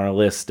that down on our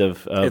list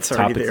of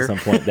topics at some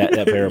point,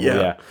 that parable.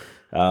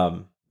 Yeah.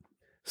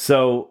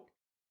 So...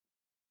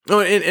 Oh,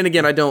 and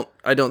again, I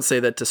don't say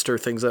that to stir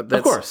things up.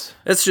 Of course.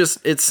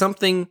 It's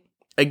something,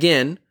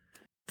 again,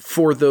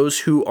 for those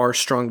who are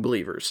strong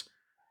believers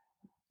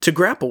to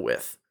grapple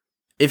with.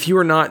 If you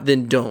are not,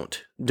 then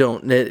don't,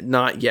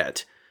 not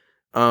yet.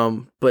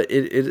 But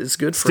it is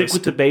good for stick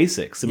with the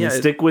basics. I mean,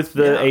 stick with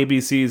the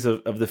ABCs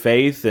of the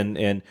faith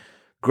and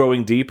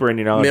growing deeper in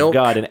your knowledge of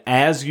God. And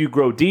as you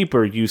grow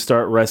deeper, you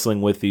start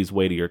wrestling with these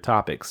weightier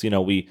topics. You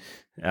know, we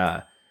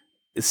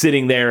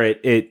sitting there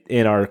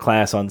in our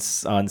class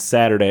on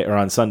Saturday or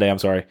on Sunday, I'm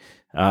sorry.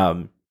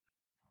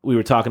 We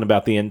were talking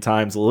about the end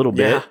times a little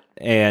bit,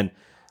 and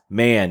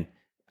man,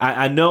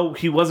 I know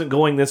he wasn't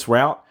going this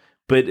route.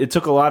 But it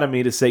took a lot of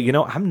me to say, you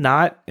know, I'm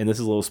not, and this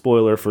is a little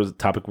spoiler for the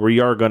topic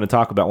we are going to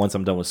talk about once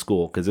I'm done with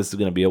school, because this is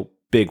going to be a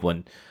big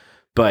one.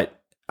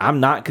 But I'm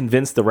not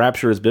convinced the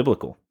rapture is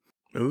biblical.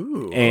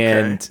 Ooh,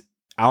 and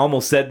I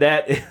almost said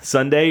that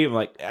Sunday. I'm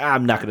like,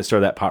 I'm not going to stir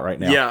that pot right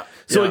now. Yeah.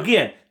 So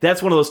again,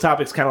 that's one of those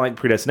topics, kind of like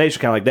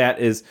predestination, kind of like that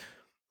is,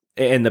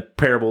 in the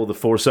parable of the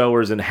four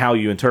sowers and how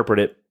you interpret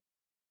it.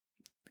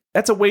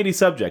 That's a weighty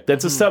subject.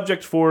 That's a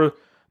subject for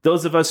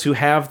those of us who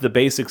have the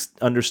basics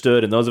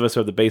understood, and those of us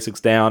who have the basics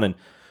down and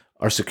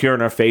are secure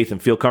in our faith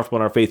and feel comfortable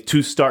in our faith,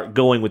 to start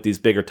going with these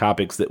bigger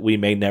topics that we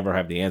may never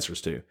have the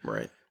answers to.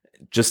 Right.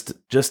 Just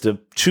to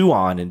chew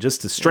on and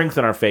just to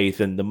strengthen our faith.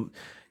 And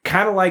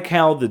kind of like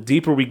how the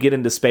deeper we get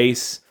into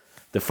space,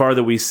 the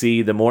farther we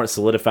see, the more it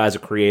solidifies a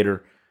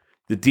creator.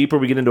 The deeper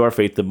we get into our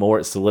faith, the more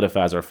it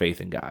solidifies our faith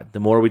in God.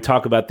 The more we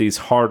talk about these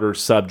harder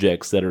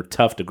subjects that are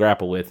tough to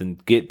grapple with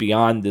and get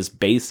beyond this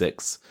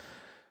basics,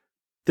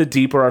 the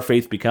deeper our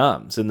faith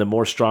becomes and the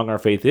more strong our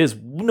faith is,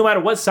 no matter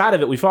what side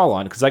of it we fall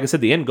on. Because like I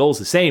said, the end goal is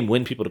the same: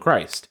 win people to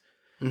Christ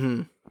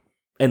and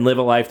live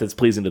a life that's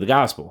pleasing to the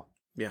gospel.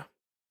 Yeah.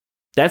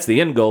 That's the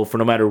end goal for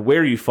no matter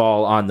where you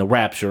fall on the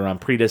rapture, on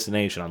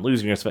predestination, on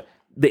losing your...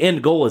 The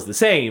end goal is the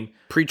same.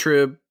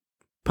 Pre-trib,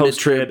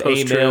 post-trib,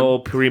 A-mill,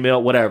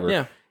 pre-mill, whatever.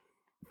 Yeah.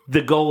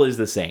 The goal is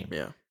the same.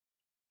 Yeah.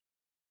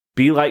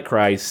 Be like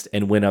Christ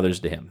and win others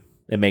to him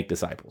and make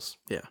disciples.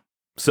 Yeah.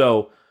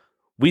 So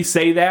we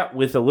say that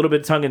with a little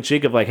bit of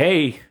tongue-in-cheek of like,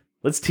 hey,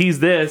 let's tease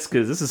this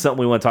because this is something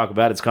we want to talk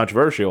about. It's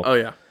controversial. Oh,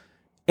 yeah.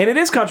 And it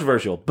is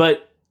controversial,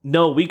 but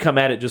no, we come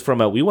at it just from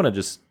we want to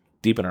just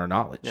deepen our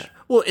knowledge. Yeah.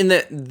 Well, in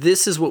that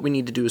this is what we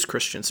need to do as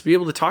Christians, to be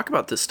able to talk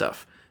about this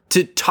stuff,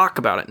 to talk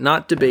about it,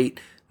 not debate,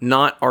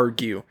 not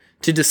argue,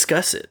 to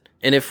discuss it.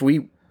 And if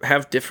we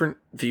have different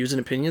views and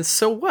opinions,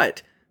 so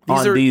what?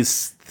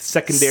 These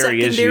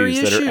secondary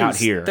issues that are out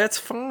here. That's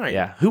fine.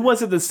 Yeah. Who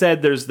was it that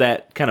said there's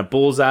that kind of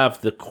bullseye of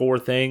the core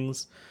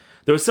things?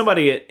 There was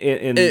somebody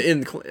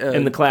in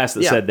the class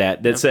that said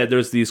that said there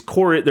are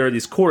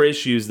these core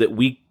issues that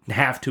we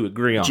have to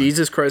agree on.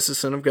 Jesus Christ, the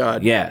Son of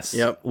God. Yes.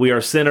 Yep. We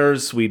are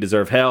sinners. We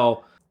deserve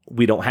hell.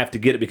 We don't have to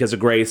get it because of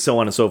grace, so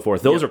on and so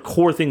forth. Those are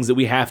core things that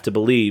we have to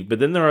believe. But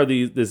then there are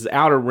this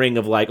outer ring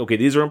of like, okay,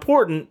 these are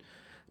important,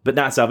 but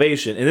not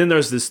salvation. And then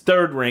there's this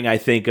third ring, I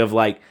think, of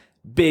like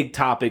big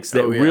topics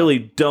that really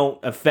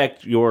don't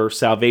affect your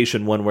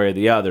salvation one way or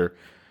the other.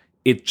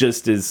 It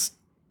just is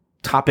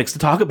topics to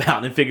talk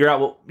about and figure out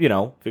what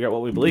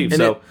we believe.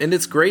 And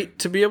it's great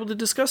to be able to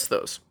discuss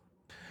those.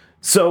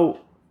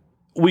 So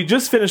we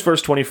just finished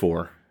verse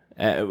 24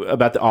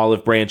 about the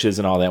olive branches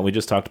and all that. We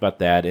just talked about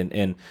that.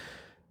 And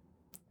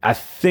I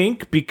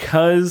think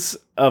because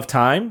of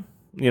time,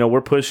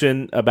 we're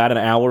pushing about an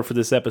hour for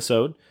this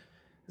episode.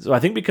 So I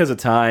think because of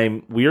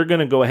time, we are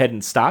going to go ahead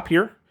and stop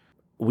here.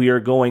 We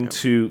are going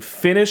to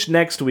finish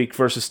next week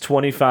verses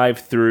 25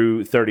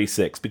 through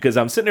 36 because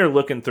I'm sitting there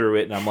looking through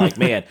it and I'm like,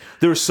 man,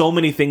 there are so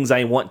many things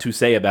I want to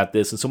say about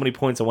this and so many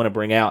points I want to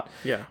bring out.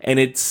 Yeah. And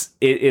it's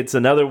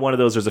another one of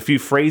those. There's a few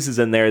phrases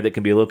in there that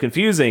can be a little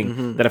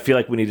confusing that I feel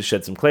like we need to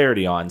shed some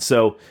clarity on.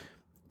 So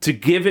to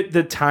give it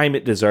the time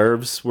it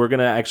deserves, we're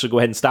going to actually go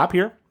ahead and stop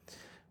here.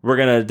 We're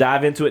going to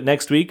dive into it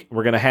next week.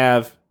 We're going to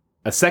have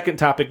a second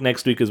topic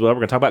next week as well.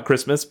 We're going to talk about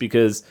Christmas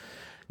because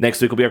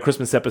next week will be our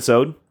Christmas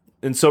episode.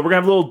 And so we're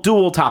going to have little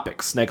dual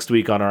topics next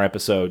week on our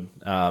episode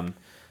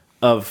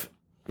of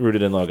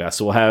Rooted in Logos.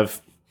 So we'll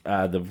have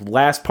the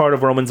last part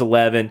of Romans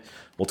 11.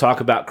 We'll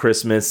talk about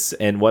Christmas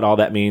and what all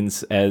that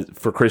means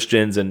for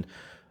Christians, and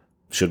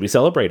should we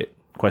celebrate it?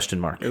 Question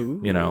mark.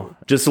 Ooh.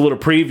 Just a little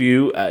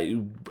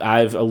preview.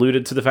 I've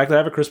alluded to the fact that I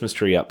have a Christmas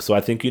tree up, so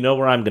I think you know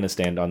where I'm going to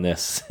stand on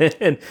this. But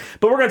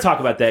we're going to talk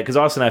about that because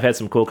Austin and I've had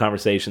some cool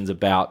conversations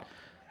about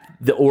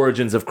the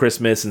origins of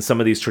Christmas and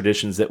some of these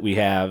traditions that we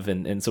have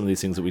and some of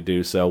these things that we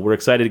do. So we're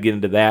excited to get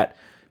into that.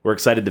 We're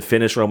excited to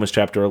finish Romans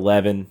chapter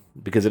 11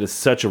 because it is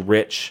such a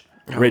rich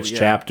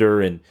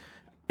chapter. And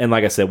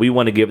like I said, we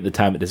want to give it the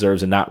time it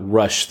deserves and not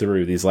rush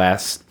through these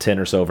last 10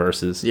 or so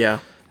verses. Yeah.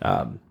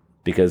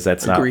 Because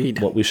that's Agreed.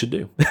 Not what we should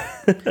do.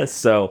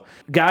 So,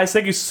 guys,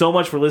 thank you so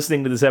much for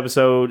listening to this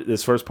episode,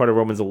 this first part of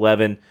Romans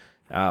 11.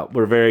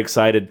 We're very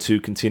excited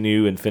to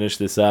continue and finish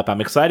this up.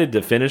 I'm excited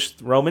to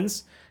finish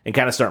Romans and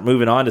kind of start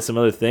moving on to some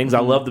other things.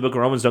 Mm-hmm. I love the book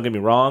of Romans, don't get me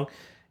wrong,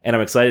 and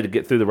I'm excited to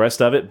get through the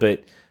rest of it,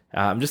 but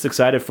I'm just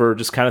excited for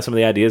just kind of some of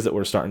the ideas that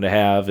we're starting to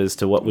have as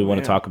to what we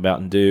want to talk about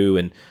and do,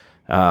 and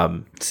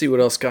see what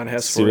else God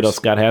has for us. See what else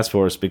God has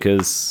for us,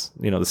 because,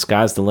 the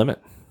sky's the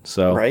limit.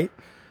 So, right?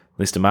 At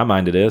least in my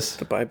mind it is.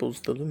 The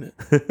Bible's the limit.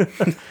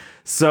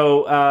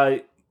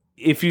 So,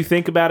 if you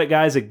think about it,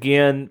 guys,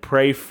 again,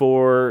 pray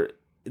for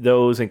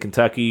those in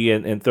Kentucky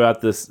and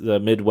throughout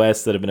the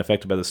Midwest that have been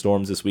affected by the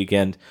storms this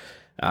weekend.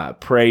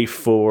 Pray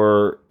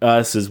for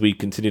us as we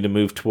continue to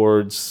move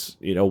towards,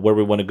 where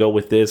we want to go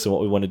with this and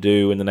what we want to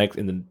do in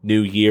the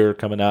new year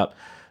coming up.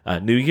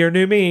 New year,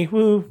 new me.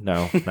 Woo!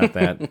 No, not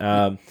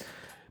that.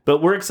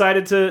 But we're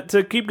excited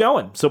to keep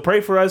going. So pray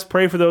for us.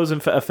 Pray for those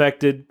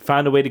affected.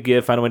 Find a way to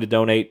give. Find a way to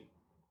donate.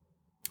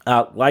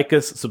 Like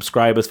us,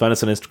 subscribe us, find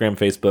us on Instagram,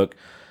 Facebook.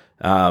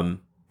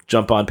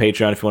 Jump on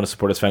Patreon if you want to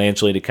support us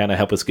financially to kind of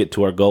help us get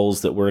to our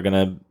goals that we're going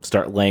to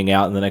start laying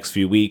out in the next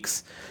few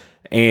weeks.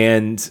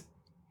 And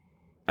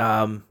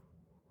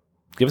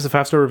give us a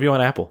 5-star review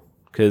on Apple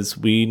because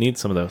we need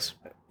some of those.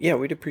 Yeah,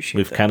 we'd appreciate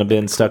We've kind of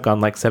been stuck on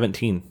like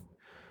 17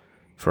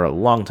 for a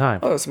long time.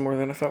 Oh, that's more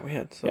than I thought we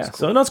had. So yeah, cool.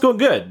 So no, it's going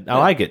good. I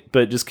like it.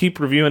 But just keep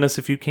reviewing us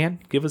if you can.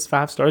 Give us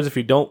 5 stars. If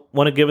you don't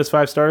want to give us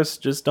 5 stars,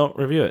 just don't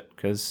review it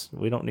because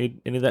we don't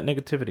need any of that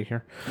negativity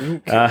here.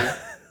 Okay.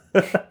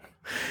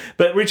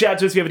 But reach out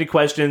to us if you have any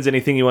questions,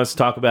 anything you want us to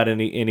talk about,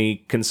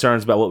 any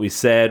concerns about what we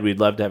said. We'd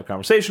love to have a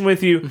conversation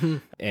with you,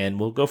 and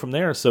we'll go from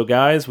there. So,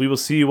 guys, we will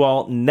see you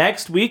all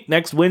next week,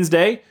 next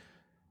Wednesday,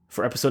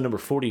 for episode number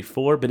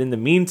 44. But in the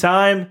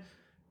meantime,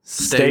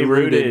 stay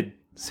rooted.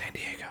 San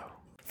Diego.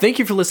 Thank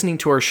you for listening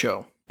to our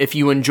show. If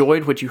you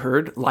enjoyed what you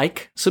heard,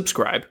 like,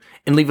 subscribe,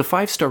 and leave a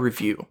 5-star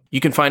review. You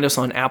can find us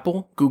on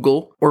Apple,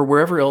 Google, or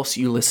wherever else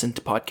you listen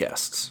to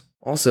podcasts.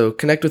 Also,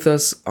 connect with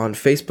us on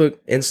Facebook,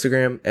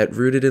 Instagram at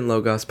Rooted in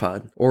Logos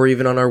Pod, or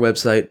even on our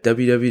website,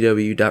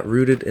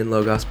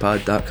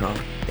 www.rootedinlogospod.com.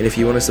 And if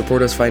you want to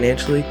support us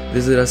financially,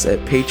 visit us at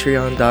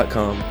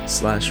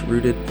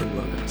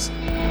patreon.com/rootedinlogos.